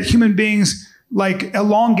weird that human beings like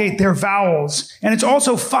elongate their vowels. And it's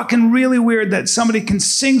also fucking really weird that somebody can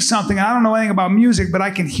sing something. I don't know anything about music, but I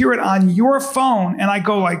can hear it on your phone and I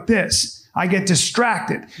go like this. I get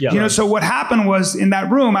distracted. Yeah, so what happened was in that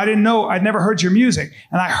room, I didn't know, I'd never heard your music.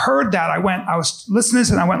 And I heard that. I was listening to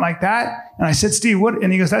this and I went like that. And I said, Steve, what?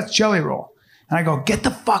 And he goes, that's Jelly Roll. And I go, get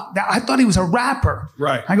the fuck. I thought he was a rapper.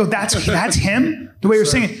 Right. I go, that's him, the way you're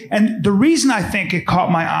singing. And the reason I think it caught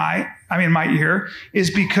my ear,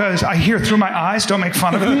 is because I hear through my eyes. Don't make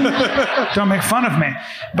fun of me. Don't make fun of me.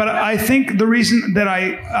 But I think the reason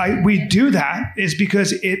that we do that is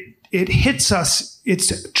because it hits us.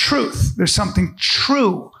 It's truth. There's something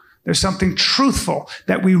true. There's something truthful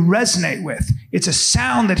that we resonate with. It's a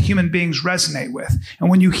sound that human beings resonate with. And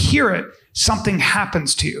when you hear it, something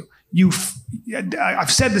happens to you.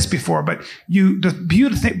 I've said this before, but the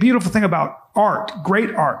beautiful thing about art,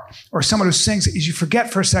 great art, or someone who sings, is you forget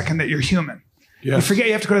for a second that you're human. Yes. You forget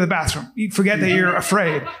you have to go to the bathroom. You forget that you're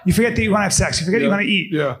afraid. You forget that you want to have sex. You forget you want to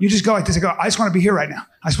eat. Yeah. You just go like this. I go, I just want to be here right now.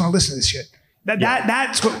 I just want to listen to this shit.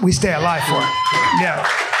 That's what we stay alive for. Yeah.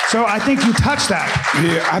 So I think you touch that.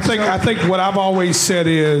 Yeah. I think what I've always said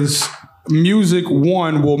is music,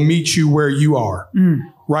 one, will meet you where you are.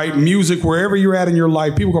 Right? Music, wherever you're at in your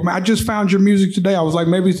life, people go, man, I just found your music today. I was like,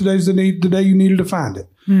 maybe today's the day you needed to find it.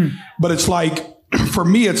 But it's like, for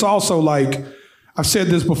me, it's also like, I've said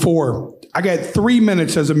this before, I got 3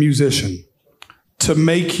 minutes as a musician to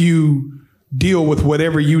make you deal with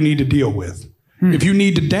whatever you need to deal with. If you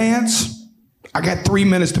need to dance, I got 3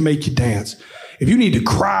 minutes to make you dance. If you need to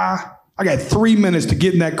cry, I got 3 minutes to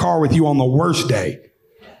get in that car with you on the worst day.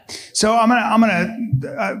 So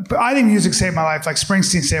I think music saved my life, like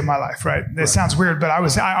Springsteen saved my life, right? It sounds weird, but I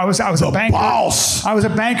was a banker. Boss. I was a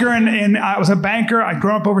banker and I was a banker. I'd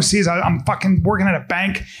grown up overseas. I'm fucking working at a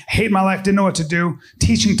bank. Hate my life. Didn't know what to do.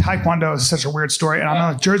 Teaching Taekwondo is such a weird story. And I'm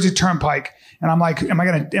on the Jersey Turnpike. And I'm like, am I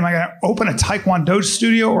gonna open a Taekwondo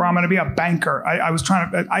studio, or I'm gonna be a banker?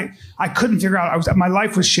 I couldn't figure out. My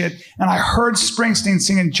life was shit. And I heard Springsteen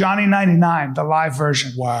singing Johnny 99, the live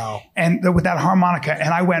version. Wow. And with that harmonica.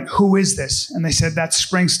 And I went, who is this? And they said, that's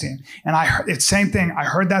Springsteen. And I heard it's same thing. I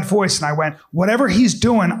heard that voice and I went, whatever he's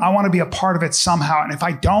doing, I want to be a part of it somehow. And if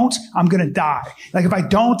I don't, I'm gonna die. Like if I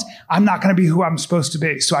don't, I'm not gonna be who I'm supposed to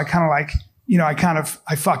be. So I kind of like, I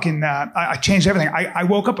changed everything. I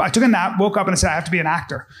woke up, I took a nap, woke up and I said, I have to be an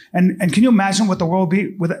actor. And can you imagine what the world would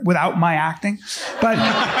be without my acting? But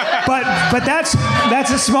that's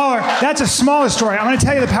a smaller story. I'm going to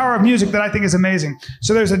tell you the power of music that I think is amazing.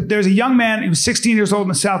 So there's a young man, he was 16 years old in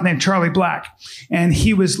the South named Charlie Black. And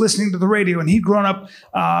he was listening to the radio and he'd grown up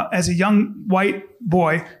as a young white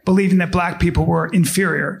boy believing that black people were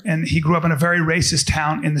inferior. And he grew up in a very racist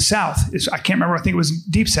town in the South. I can't remember. I think it was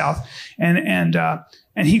Deep South.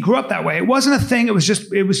 And he grew up that way. It wasn't a thing. It was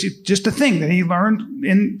just a thing that he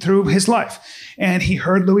learned through his life. And he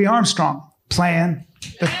heard Louis Armstrong playing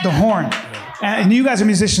the horn. And you guys are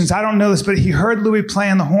musicians. I don't know this, but he heard Louis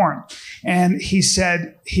playing the horn. And he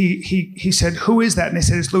said, he said, who is that? And they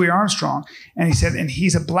said, it's Louis Armstrong. And he said, and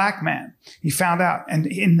he's a black man. He found out. And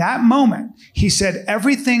in that moment, he said,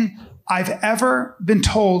 everything I've ever been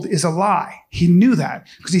told is a lie. He knew that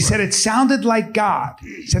because he said it sounded like God.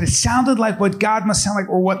 He said it sounded like what God must sound like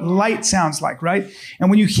or what light sounds like, right? And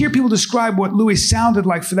when you hear people describe what Louis sounded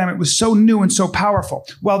like for them, it was so new and so powerful.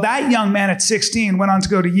 Well, that young man at 16 went on to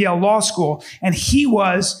go to Yale Law School, and he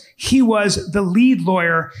was the lead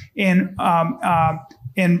lawyer in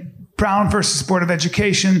Brown versus Board of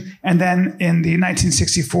Education, and then in the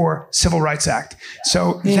 1964 Civil Rights Act.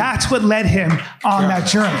 So that's what led him on that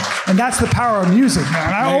journey. And that's the power of music,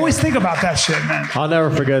 man. I always think about that shit, man. I'll never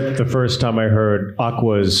forget the first time I heard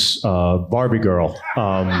Aqua's Barbie Girl.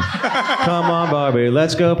 Come on, Barbie,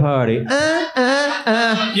 let's go party.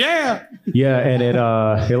 Yeah. Yeah, and it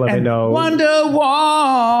let me know.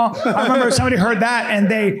 Wonderwall. I remember somebody heard that, and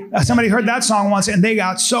somebody heard that song once, and they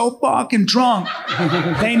got so fucking drunk.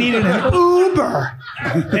 They needed an Uber.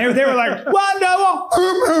 They were like, Wonderwall.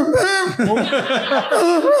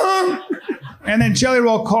 And then Jelly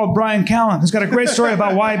Roll called Brian Callen, who's got a great story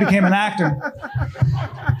about why he became an actor.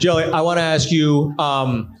 Jelly, I want to ask you,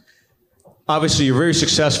 obviously you're very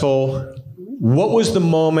successful. What was the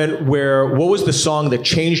moment what was the song that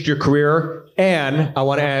changed your career? And I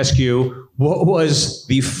want to ask you, What was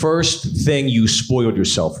the first thing you spoiled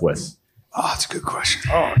yourself with? Oh, that's a good question.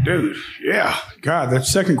 Oh, dude. Yeah. God, that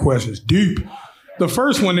second question is deep. The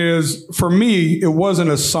first one is, for me, it wasn't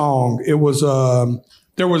a song. It was,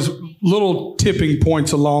 there was little tipping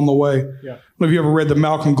points along the way. Yeah. I don't know if you ever read the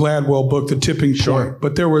Malcolm Gladwell book, The Tipping Point.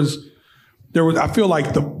 But there was, I feel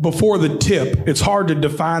like before the tip, it's hard to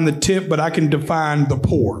define the tip, but I can define the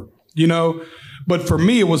pour, you know? But for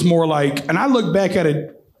me, it was more like, and I look back at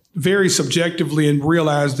it very subjectively and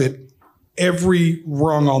realized that every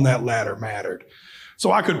rung on that ladder mattered.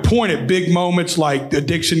 So I could point at big moments like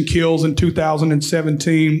Addiction Kills in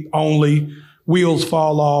 2017 only, Wheels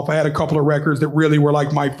Fall Off. I had a couple of records that really were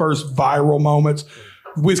like my first viral moments.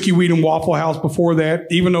 Whiskey, Weed, and Waffle House before that.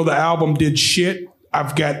 Even though the album did shit,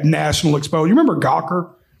 I've got national exposure. You remember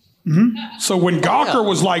Gawker? Mm-hmm. So when Gawker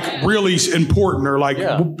was like really important or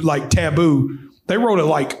like taboo, they wrote a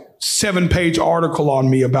like 7-page article on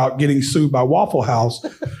me about getting sued by Waffle House.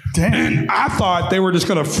 Damn. And I thought they were just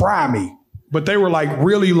going to fry me. But they were like,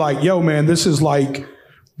 really like, yo, man, this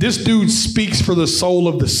dude speaks for the soul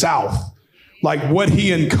of the South. Like what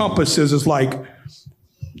he encompasses is like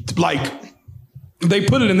they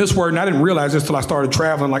put it in this word, and I didn't realize this till I started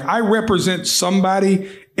traveling. Like I represent somebody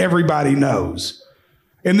everybody knows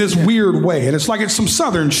in this weird way. And it's like it's some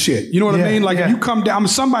Southern shit. You know what I mean? Like if you come down, I'm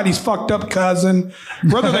somebody's fucked up cousin,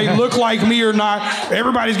 whether they look like me or not,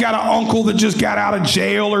 everybody's got an uncle that just got out of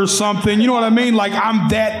jail or something. You know what I mean? Like I'm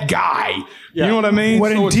that guy. You know what I mean?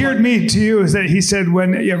 What endeared me to you is that he said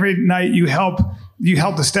when every night you help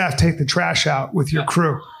the staff take the trash out with your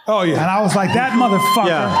crew. Oh, yeah. And I was like, that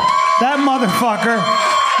motherfucker,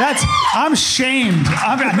 I'm shamed.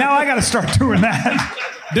 Now I got to start doing that.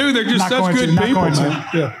 Dude, they're just such good people, man.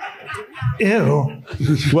 Yeah. Ew.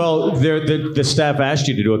 Well, the staff asked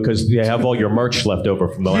you to do it because they have all your merch left over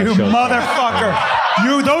from the last show. You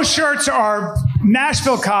motherfucker. Those shirts are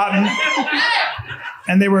Nashville cotton.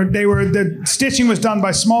 And the stitching was done by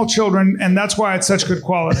small children, and that's why it's such good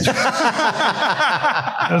quality. Those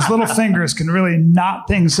little fingers can really knot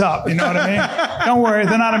things up, you know what I mean? Don't worry,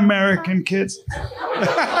 they're not American kids.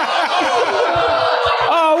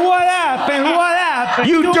 Oh, what happened? What happened?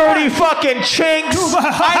 You dirty fucking chinks!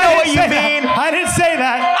 I know what you mean. I didn't say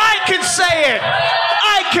that. I can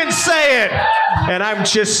say it! And I'm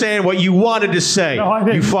just saying what you wanted to say. No, I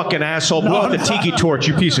didn't. You fucking asshole. Blow out the tiki torch,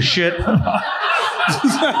 you piece of shit.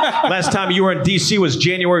 Last time you were in D.C. was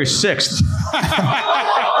January 6th.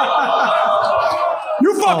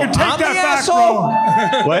 You fucking take that back, asshole.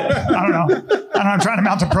 Bro. What? I don't know. I'm trying to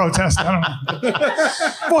mount a protest. I don't know.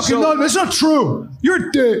 Fucking no, that's not true. You're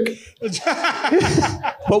a dick. But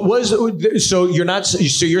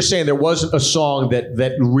you're saying there wasn't a song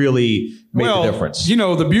that really made the difference? You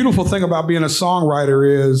know, the beautiful thing about being a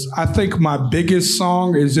songwriter is I think my biggest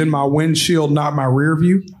song is in my windshield, not my rear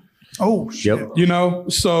view. Oh, shit. Yep. You know,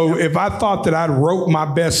 so if I thought that I'd wrote my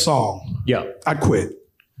best song, I'd quit.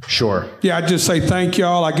 Sure. Yeah, I'd just say, thank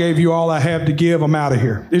y'all. I gave you all I have to give. I'm out of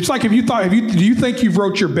here. It's like do you think you've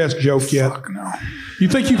wrote your best joke yet? Fuck no. You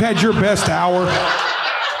think you've had your best hour?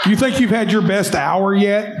 You think you've had your best hour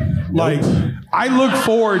yet? Like, I look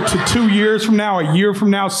forward to 2 years from now, a year from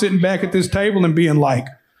now, sitting back at this table and being like,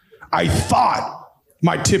 I thought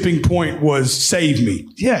my tipping point was Save Me.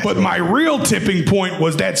 Yeah. But my real tipping point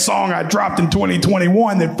was that song I dropped in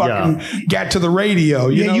 2021 that fucking got to the radio.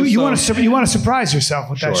 You want to surprise yourself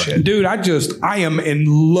with that shit. Dude, I am in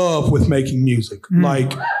love with making music.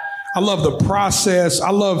 Like, I love the process. I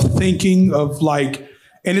love thinking of like,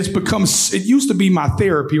 and it used to be my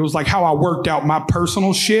therapy. It was like how I worked out my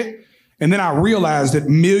personal shit. And then I realized that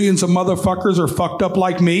millions of motherfuckers are fucked up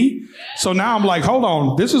like me. So now I'm like, hold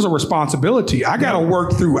on, this is a responsibility. I got to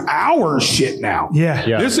work through our shit now.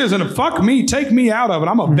 Yeah. This isn't a fuck me, take me out of it.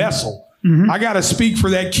 I'm a vessel. I got to speak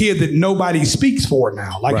for that kid that nobody speaks for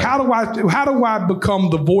now. Like, how do I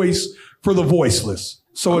become the voice for the voiceless?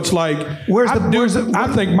 So it's like,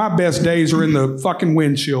 I think my best days are in the fucking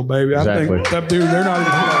windshield, baby. Exactly. I think that dude, they're not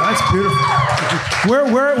even. That's beautiful.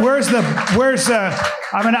 Where's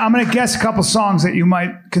I'm gonna guess a couple songs that you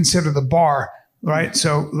might consider the bar, right?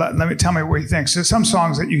 So tell me what you think. So some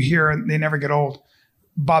songs that you hear and they never get old.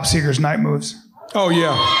 Bob Seger's Night Moves. Oh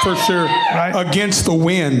yeah, for sure. Right? Against the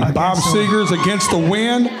Wind. Bob Seger's Against the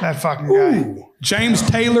Wind. That fucking guy. James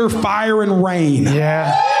Taylor, Fire and Rain.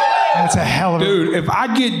 Yeah. That's a hell of a... Dude, if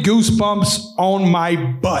I get goosebumps on my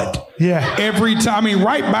butt every time,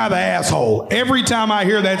 right by the asshole, every time I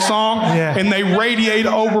hear that song and they radiate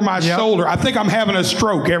over my shoulder, I think I'm having a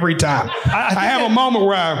stroke every time. I have a moment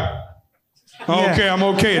where Okay, I'm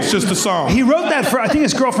okay. It's just a song. He wrote that for, I think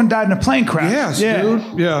his girlfriend died in a plane crash. Yes,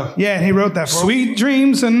 dude. Yeah. Yeah, and he wrote that for Sweet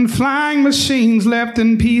dreams and flying machines left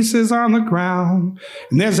in pieces on the ground.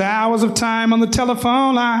 And there's hours of time on the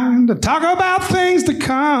telephone line to talk about things to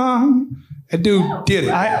come. That dude did it.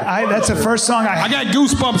 That's the first song I got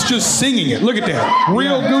goosebumps just singing it. Look at that.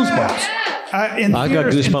 Real goosebumps. I got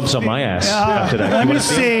goosebumps on my ass after that. Let me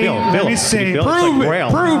see. Let me see. Prove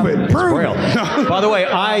it. By the way,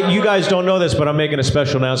 you guys don't know this, but I'm making a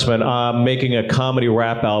special announcement. I'm making a comedy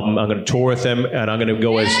rap album. I'm going to tour with him, and I'm going to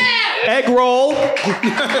go as Egg Roll.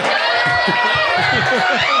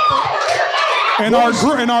 And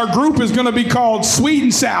our group is going to be called Sweet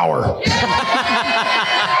and Sour.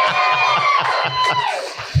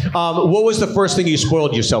 What was the first thing you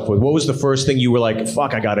spoiled yourself with? What was the first thing you were like,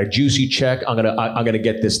 fuck, I got a juicy check. I'm gonna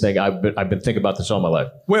get this thing. I've been thinking about this all my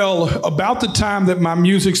life. Well, about the time that my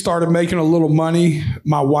music started making a little money,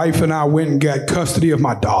 my wife and I went and got custody of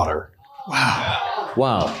my daughter.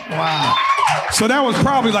 Wow. So that was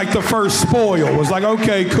probably like the first spoil. It was like,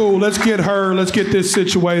 okay, cool, let's get this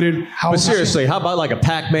situated. But seriously, how about like a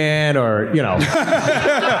Pac-Man or, you know?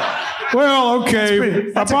 Well,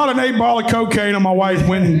 okay. I bought an 8-ball of cocaine and my wife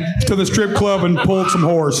went to the strip club and pulled some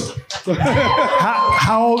whores.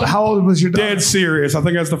 How old was your daughter? Dead serious. I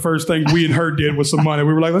think that's the first thing we and her did with some money.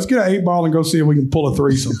 We were like, let's get an 8-ball and go see if we can pull a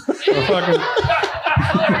threesome.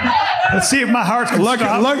 Let's see if my heart can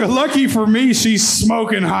stop. Lucky for me, she's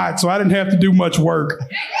smoking hot, so I didn't have to do much work.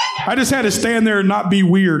 I just had to stand there and not be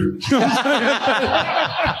weird.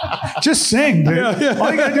 Just sing, dude. Yeah.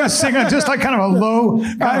 All you gotta do is sing on just like kind of a low,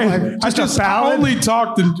 I only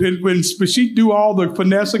talked when she'd do all the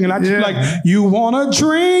finessing, and I'd just be like, "You want a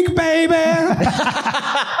drink, baby?"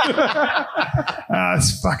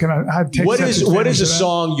 It's fucking. What is a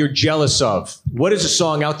song you're jealous of? What is a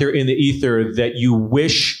song out there in the ether that you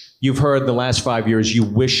wish you've heard in the last 5 years you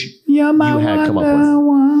wish you had come up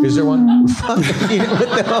with? Is there one?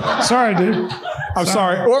 Sorry, dude. I'm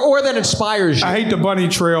sorry. Or that inspires you. I hate the bunny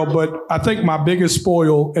trail, but I think my biggest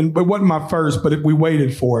spoil, and it wasn't my first, but we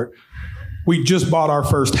waited for it. We just bought our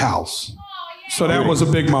first house. So that was a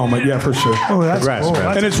big moment, yeah, for sure. Oh, that's cool.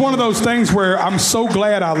 And it's one of those things where I'm so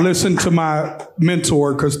glad I listened to my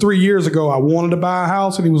mentor, because 3 years ago I wanted to buy a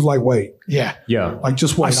house, and he was like, wait. Yeah. Like,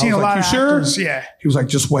 just wait. I've seen a lot of actors, yeah. He was like,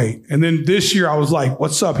 just wait. And then this year I was like,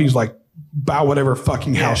 what's up? He's like, buy whatever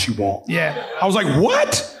fucking house you want. Yeah. I was like,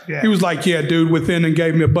 what? Yeah. He was like, yeah, dude, within, and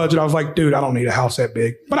gave me a budget. I was like, dude, I don't need a house that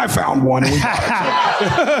big. But I found one. And we bought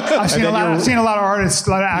it. I've seen a lot of artists, a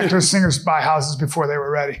lot of actors, singers buy houses before they were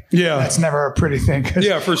ready. Yeah. That's never a pretty thing.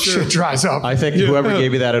 Yeah, for sure. Shit dries up. I think whoever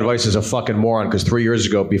gave you that advice is a fucking moron, because 3 years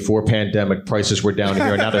ago, before pandemic, prices were down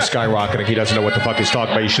here, and now they're skyrocketing. He doesn't know what the fuck he's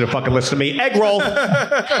talking about. You should have fucking listened to me. Egg roll.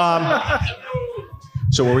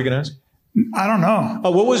 So what were we going to ask? I don't know.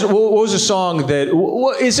 What was a song that...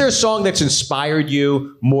 is there a song that's inspired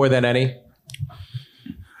you more than any?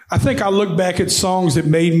 I think I look back at songs that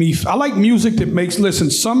made me... I like music that makes... Listen,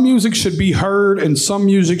 some music should be heard and some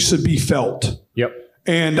music should be felt. Yep.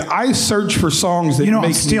 And I search for songs that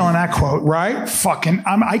I'm stealing that quote. Right? Fucking...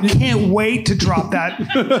 I can't wait to drop that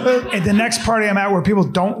at the next party I'm at where people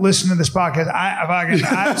don't listen to this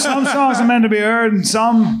podcast. Some songs are meant to be heard and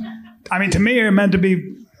some... I mean, to me, are meant to be...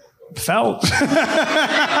 felt. See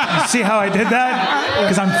how I did that?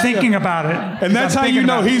 Because I'm thinking about it. And that's how you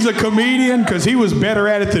know he's a comedian, because he was better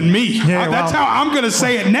at it than me. Yeah, that's how I'm going to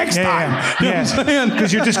say it next time. You know what I'm saying?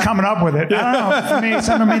 Because you're just coming up with it. I don't know. For me,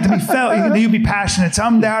 some are meant to be felt. You be passionate.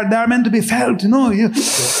 Some they're meant to be felt. You know,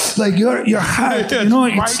 like your heart. You know,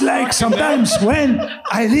 it's like sometimes when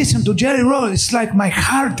I listen to Jerry Roll, it's like my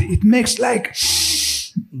heart. It makes like.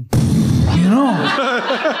 You know,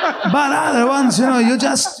 but other ones,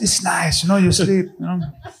 it's nice, you sleep,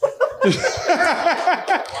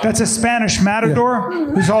 That's a Spanish matador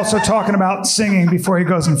who's also talking about singing before he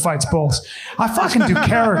goes and fights bulls. I fucking do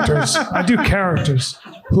characters. I do characters.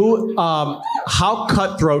 How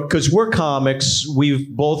cutthroat, because we're comics, we've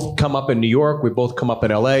both come up in New York, we've both come up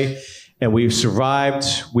in LA, and we've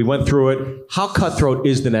survived, we went through it. How cutthroat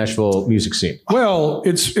is the Nashville music scene? Well,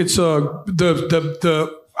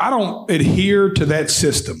 I don't adhere to that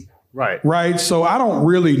system. Right. So I don't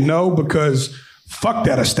really know, because fuck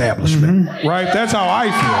that establishment. Mm-hmm. Right. That's how I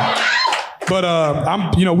feel. But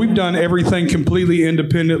we've done everything completely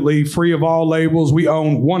independently, free of all labels. We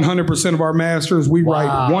own 100% of our masters. We write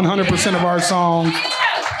 100% of our songs.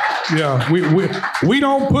 Yeah, we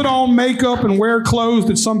don't put on makeup and wear clothes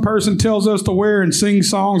that some person tells us to wear and sing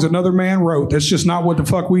songs another man wrote. That's just not what the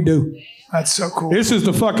fuck we do. That's so cool. This is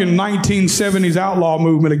the fucking 1970s outlaw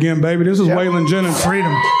movement again, baby. This is Waylon Jennings.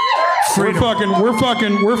 Freedom. We're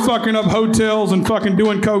fucking up hotels and fucking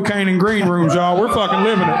doing cocaine in green rooms, y'all. We're fucking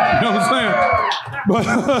living it. You know what I'm saying? But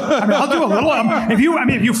I mean, I'll do a little.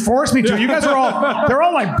 If you force me to, you guys they're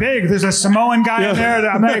all like big. There's a Samoan guy in there.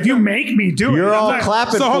 I'm like, if you make me do it, you're all like,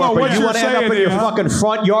 clapping so hold on, for it, what but you you're want to end up saying in your is- fucking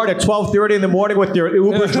front yard at 12:30 in the morning with your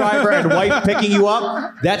Uber driver and wife picking you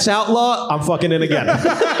up. That's outlaw. I'm fucking in again.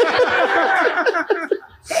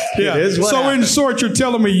 yeah. It is what So in happens. short, you're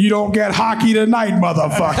telling me you don't get hockey tonight,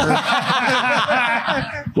 motherfucker.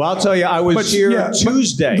 Well, I'll tell you, I was here yeah, but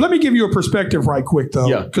Tuesday. Let me give you a perspective right quick, though.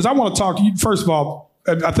 Yeah. Because I want to talk to you. First of all,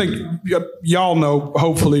 I think y'all know,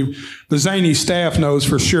 hopefully, the Zany staff knows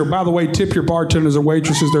for sure. By the way, tip your bartenders and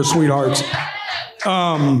waitresses. They're sweethearts.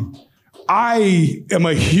 I am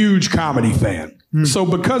a huge comedy fan. So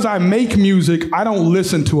because I make music, I don't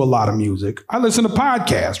listen to a lot of music. I listen to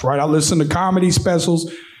podcasts, right? I listen to comedy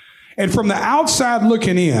specials. And from the outside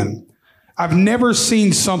looking in, I've never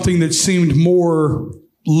seen something that seemed more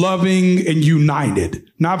loving and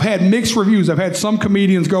united. Now, I've had mixed reviews. I've had some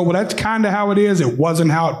comedians go, well, that's kind of how it is. It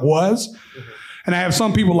wasn't how it was. And I have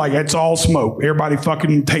some people like, it's all smoke. Everybody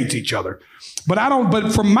fucking hates each other.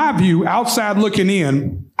 But from my view, outside looking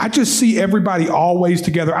in, I just see everybody always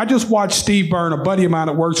together. I just watched Steve Byrne, a buddy of mine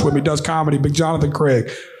that works with me, does comedy, Big Jonathan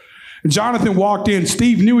Craig. And Jonathan walked in.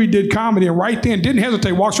 Steve knew he did comedy, and right then, didn't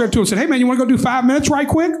hesitate, walked straight to him and said, hey, man, you want to go do 5 minutes right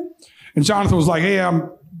quick? And Jonathan was like, hey, I'm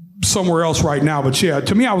somewhere else right now. But yeah,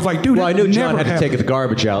 to me, I was like, dude, Well, I knew John had to happened. take the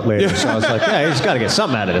garbage out later, so I was like, yeah, he's got to get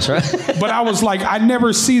something out of this, right? But I was like, I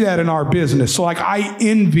never see that in our business. So like, I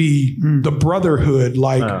envy the brotherhood.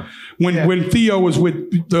 Like when Theo was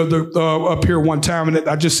with the up here one time, and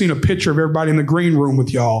I just seen a picture of everybody in the green room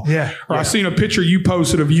with y'all. Yeah. Or I seen a picture you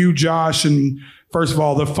posted of you, Josh, and first of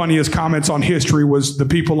all, the funniest comments on history was the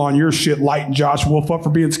people on your shit lighting Josh Wolf up for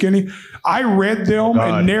being skinny. I read them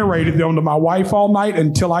and narrated them to my wife all night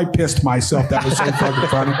until I pissed myself. That was so fucking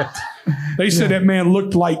funny. They said that man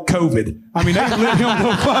looked like COVID. I mean, they lit him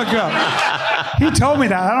the fuck up. He told me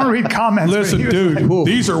that. I don't read comments. Listen, but he was dude, like,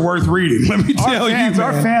 these are worth reading. Let me tell you, man.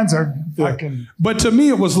 our fans are fucking. But to me,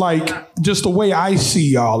 it was like just the way I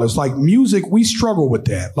see y'all. It's like music. We struggle with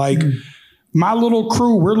that. Like my little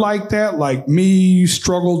crew, we're like that. Like me,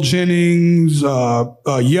 Struggle Jennings,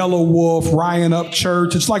 Yellow Wolf, Ryan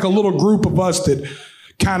Upchurch. It's like a little group of us that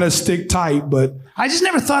kind of stick tight. But I just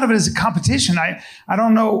never thought of it as a competition. I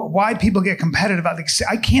don't know why people get competitive.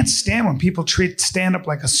 I can't stand when people treat stand-up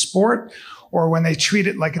like a sport or when they treat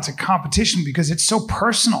it like it's a competition because it's so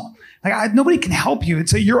personal. Like nobody can help you.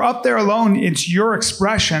 You're up there alone. It's your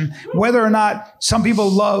expression. Whether or not some people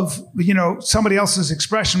love, somebody else's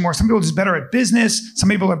expression more. Some people are just better at business. Some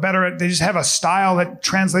people are better they just have a style that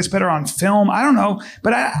translates better on film. I don't know.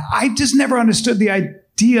 But I just never understood the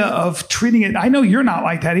idea of treating it. I know you're not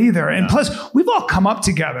like that either. And plus, we've all come up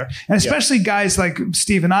together. And especially guys like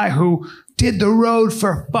Steve and I who did the road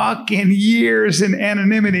for fucking years in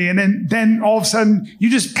anonymity. And then all of a sudden, you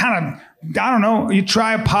just kind of, I don't know, you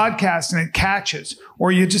try a podcast and it catches,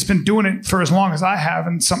 or you've just been doing it for as long as I have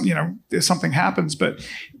and something happens. But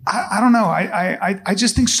I don't know. I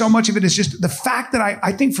just think so much of it is just the fact that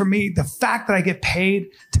I think for me, the fact that I get paid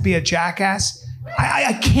to be a jackass,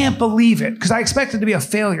 I can't believe it because I expected to be a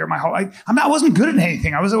failure my whole life. I wasn't good at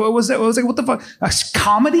anything. I was like, what the fuck? A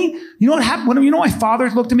comedy? You know what happened? My father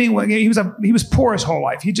looked at me. He was poor his whole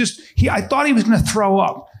life. I thought he was going to throw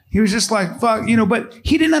up. He was just like, fuck, but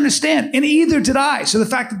he didn't understand. And either did I. So the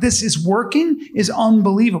fact that this is working is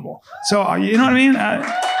unbelievable. So, you know what I mean?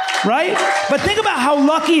 Right? But think about how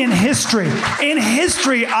lucky in history. In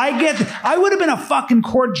history, I would have been a fucking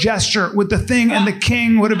court gesture with the thing, and the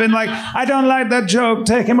king would have been like, I don't like that joke,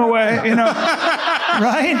 take him away,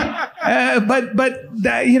 right?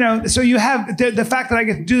 So you have the fact that I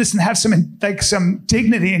get to do this and have some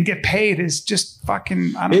dignity and get paid is just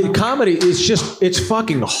fucking, I don't know. Comedy is it's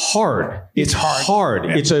fucking hard. It's hard.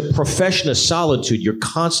 Yeah. It's a profession of solitude. You're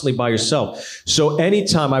constantly by yourself. So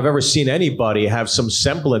anytime I've ever seen anybody have some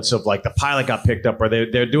semblance of like the pilot got picked up or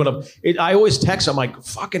they're doing I always text them like,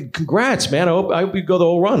 fucking congrats, man. I hope you go the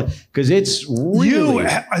whole run because it's really. You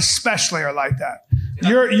especially are like that.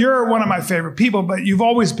 You're one of my favorite people, but you've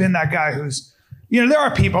always been that guy who's, there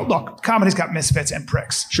are people, look, comedy's got misfits and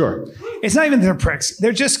pricks. Sure. It's not even they're pricks.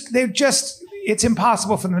 They're just, it's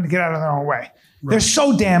impossible for them to get out of their own way. Right. They're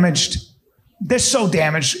so damaged.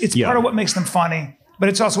 It's part of what makes them funny, but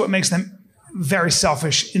it's also what makes them very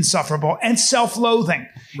selfish, insufferable, and self-loathing.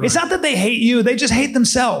 Right. It's not that they hate you. They just hate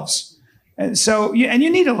themselves. And so, you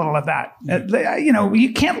need a little of that.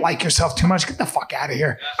 You can't like yourself too much. Get the fuck out of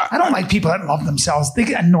here. I don't like people that love themselves. They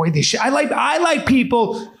get annoyed. I like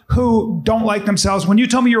people who don't like themselves. When you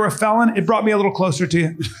told me you were a felon, it brought me a little closer to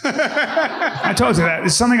you. I told you that.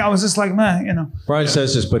 It's something I was just like, meh, you know. Brian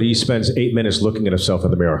says this, but he spends 8 minutes looking at himself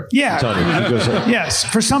in the mirror. Yeah. I'm telling you, he goes, Yes,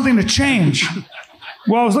 for something to change.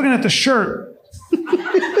 Well, I was looking at the shirt.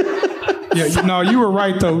 Yeah, no, you were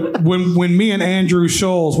right though. When me and Andrew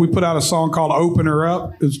Scholes, we put out a song called "Open Her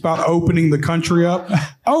Up." It's about opening the country up.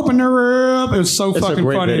 Open her up. It was so fucking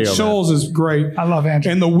funny. Video, Scholes is great. I love Andrew.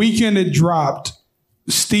 And the weekend it dropped,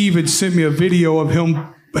 Steve had sent me a video of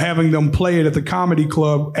him having them play it at the comedy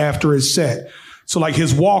club after his set. So like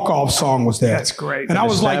his walk-off song was that. That's great. And I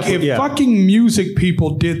was like, if yeah. fucking music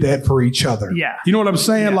people did that for each other. Yeah. You know what I'm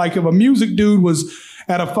saying? Yeah. Like if a music dude was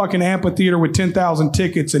at a fucking amphitheater with 10,000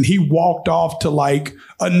 tickets and he walked off to like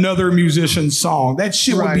another musician's song, that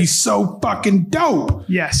shit would be so fucking dope.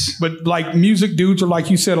 Yes. But like music dudes are, like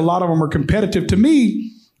you said, a lot of them are competitive. To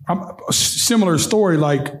me, a similar story.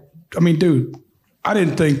 Like, I mean, dude, I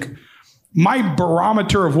didn't think my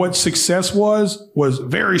barometer of what success was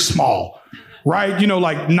very small. Right? You know,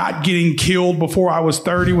 like not getting killed before I was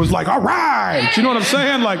 30 was like, all right. You know what I'm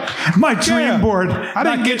saying? Like my dream board. I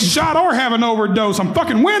didn't get shot or have an overdose. I'm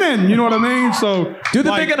fucking winning. You know what I mean? So do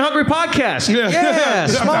the like, Big and Hungry podcast. Yeah,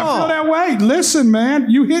 small. I feel that way. Listen,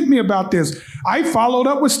 man, you hit me about this. I followed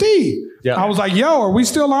up with Steve. Yeah. I was like, yo, are we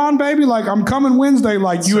still on, baby? Like, I'm coming Wednesday.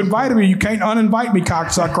 Like, you invited me. You can't uninvite me,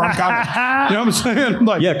 cocksucker. I'm coming. You know what I'm saying?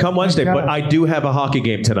 Like, yeah, come Wednesday. But I do have a hockey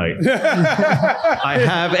game tonight. I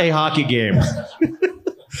have a hockey game.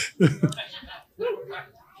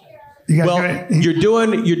 You're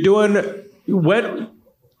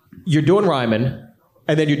doing Ryman,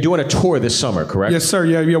 and then you're doing a tour this summer, correct? Yes, sir.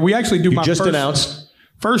 Yeah. We actually do. You just announced.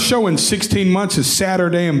 First show in 16 months is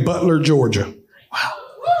Saturday in Butler, Georgia.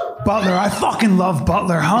 Butler, I fucking love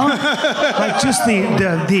Butler, huh? Like just the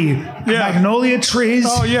magnolia trees.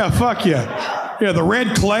 Oh yeah, fuck yeah. Yeah, the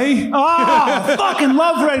red clay. Oh, I fucking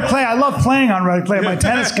love red clay. I love playing on red clay at my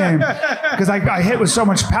tennis game because I hit with so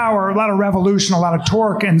much power, a lot of revolution, a lot of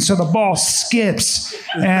torque, and so the ball skips.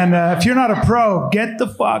 And if you're not a pro, get the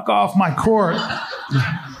fuck off my court.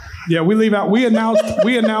 Yeah, we leave out. We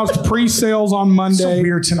announced pre-sales on Monday. So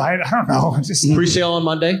weird tonight. I don't know. Just pre-sale on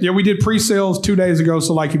Monday. Yeah, we did pre-sales 2 days ago.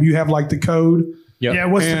 So like, if you have like the code. Yep. Yeah,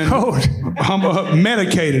 what's the code? I'm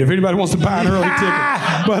medicated. If anybody wants to buy an early ticket,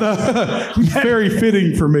 but very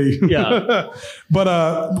fitting for me. Yeah.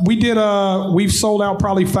 But we've sold out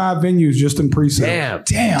probably 5 venues just in pre-sale.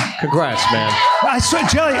 Damn. Congrats, man. I swear,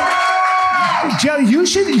 Jelly, you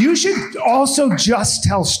should also just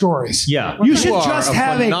tell stories. Yeah. You should just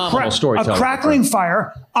have a crackling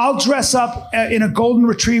fire. I'll dress up in a golden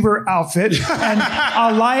retriever outfit and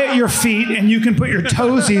I'll lie at your feet and you can put your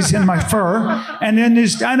toesies in my fur. And then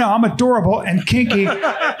I know I'm adorable and kinky.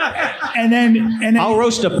 And then I'll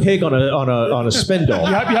roast a pig on a spindle.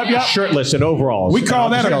 Yep. Shirtless in overalls. We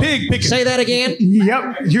call that a pig. Say that again.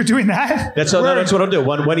 Yep. You're doing that? That's what I'll do.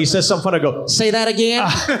 When he says something fun, I go, say that again.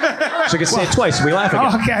 So I can say it twice. We laugh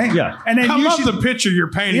again. Okay. Yeah. And then I love the picture you're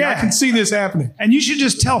painting. Yeah. I can see this happening. And you should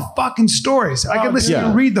just tell fucking stories. I can listen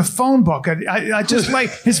to read the phone book. I just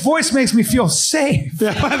like his voice makes me feel safe.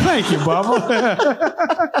 Yeah, thank you, Bubba.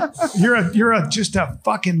 You're just a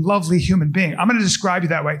fucking lovely human being. I'm going to describe you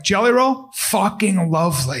that way. Jelly Roll, fucking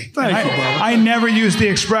lovely. Thank you, Bubba. I never use the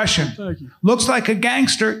expression. Thank you. Looks like a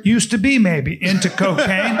gangster, used to be maybe into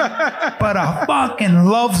cocaine, but a fucking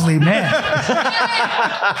lovely man.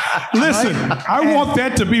 Listen, I want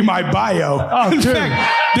that to be my bio. Oh, In dude.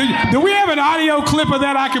 fact, do we have an audio clip of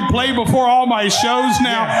that I can play before all my shows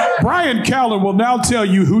now? Brian Callen will now tell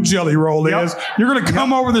you who Jelly Roll is. You're going to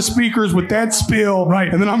come over the speakers with that spill,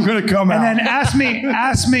 right? And then I'm going to come out. And then ask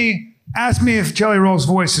me if Jelly Roll's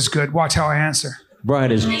voice is good. Watch how I answer.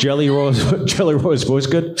 Brian, is Jelly Roll's voice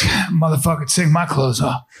good? Motherfucker, sing my clothes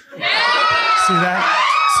off. See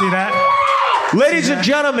that? Ladies and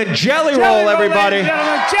gentlemen, Jelly Roll, everybody. Ladies and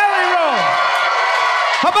gentlemen, Jelly Roll.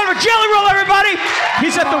 How about for Jelly Roll, everybody?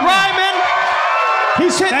 He's at the Ryman.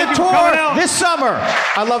 He's hitting the tour this summer.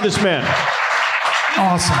 I love this man.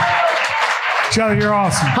 Awesome. Jelly, you're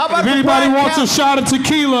awesome. How about if anybody wants a shot of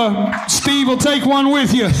tequila, Steve will take one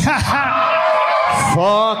with you. Fuck.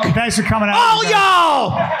 Thanks for coming out. All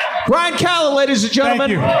y'all. Brian Callen, ladies and gentlemen.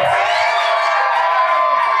 Thank you.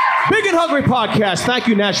 Big and Hungry Podcast. Thank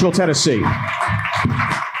you, Nashville, Tennessee.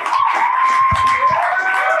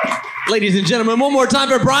 Ladies and gentlemen, one more time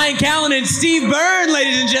for Brian Callen and Steve Byrne,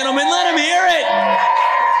 ladies and gentlemen. Let him hear it.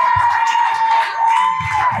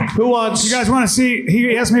 Who wants? You guys want to see?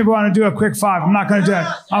 He asked me if I want to do a quick 5. I'm not going to do it.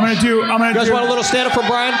 I'm going to do. You guys want a little stand up for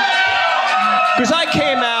Brian? Because I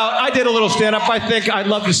came out, I did a little stand up. I think I'd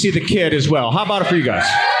love to see the kid as well. How about it for you guys?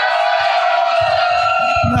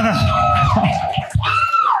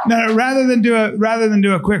 No, rather than do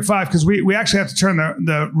a quick five, because we actually have to turn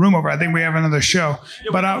the room over. I think we have another show,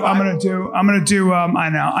 but I'm gonna do. I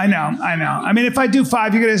know. I mean, if I do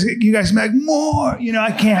five, you guys be like more. You know,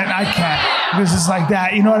 I can't because it's like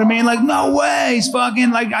that. You know what I mean? Like, no way, he's fucking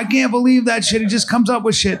like, I can't believe that shit. He just comes up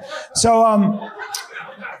with shit. So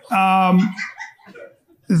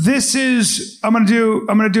this is I'm gonna do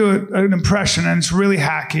an impression, and it's really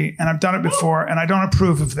hacky, and I've done it before, and I don't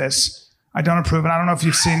approve of this. I don't approve, and I don't know if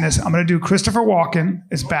you've seen this. I'm going to do Christopher Walken.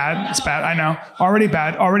 It's bad. It's bad. I know. Already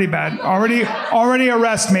bad. Already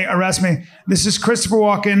arrest me. This is Christopher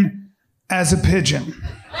Walken as a pigeon.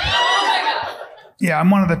 Yeah, I'm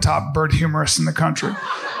one of the top bird humorists in the country.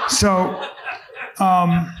 So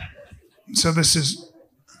this is...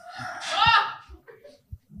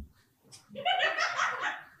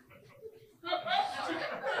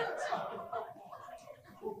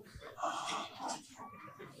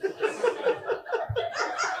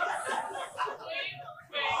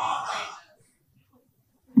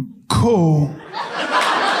 Cool.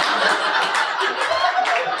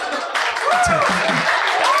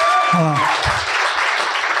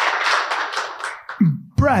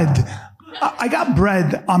 Bread. I got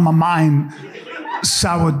bread on my mind.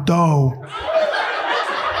 Sourdough.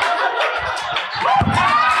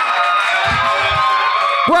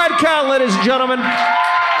 Brad Callen, ladies and gentlemen.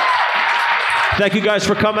 Thank you guys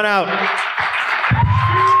for coming out.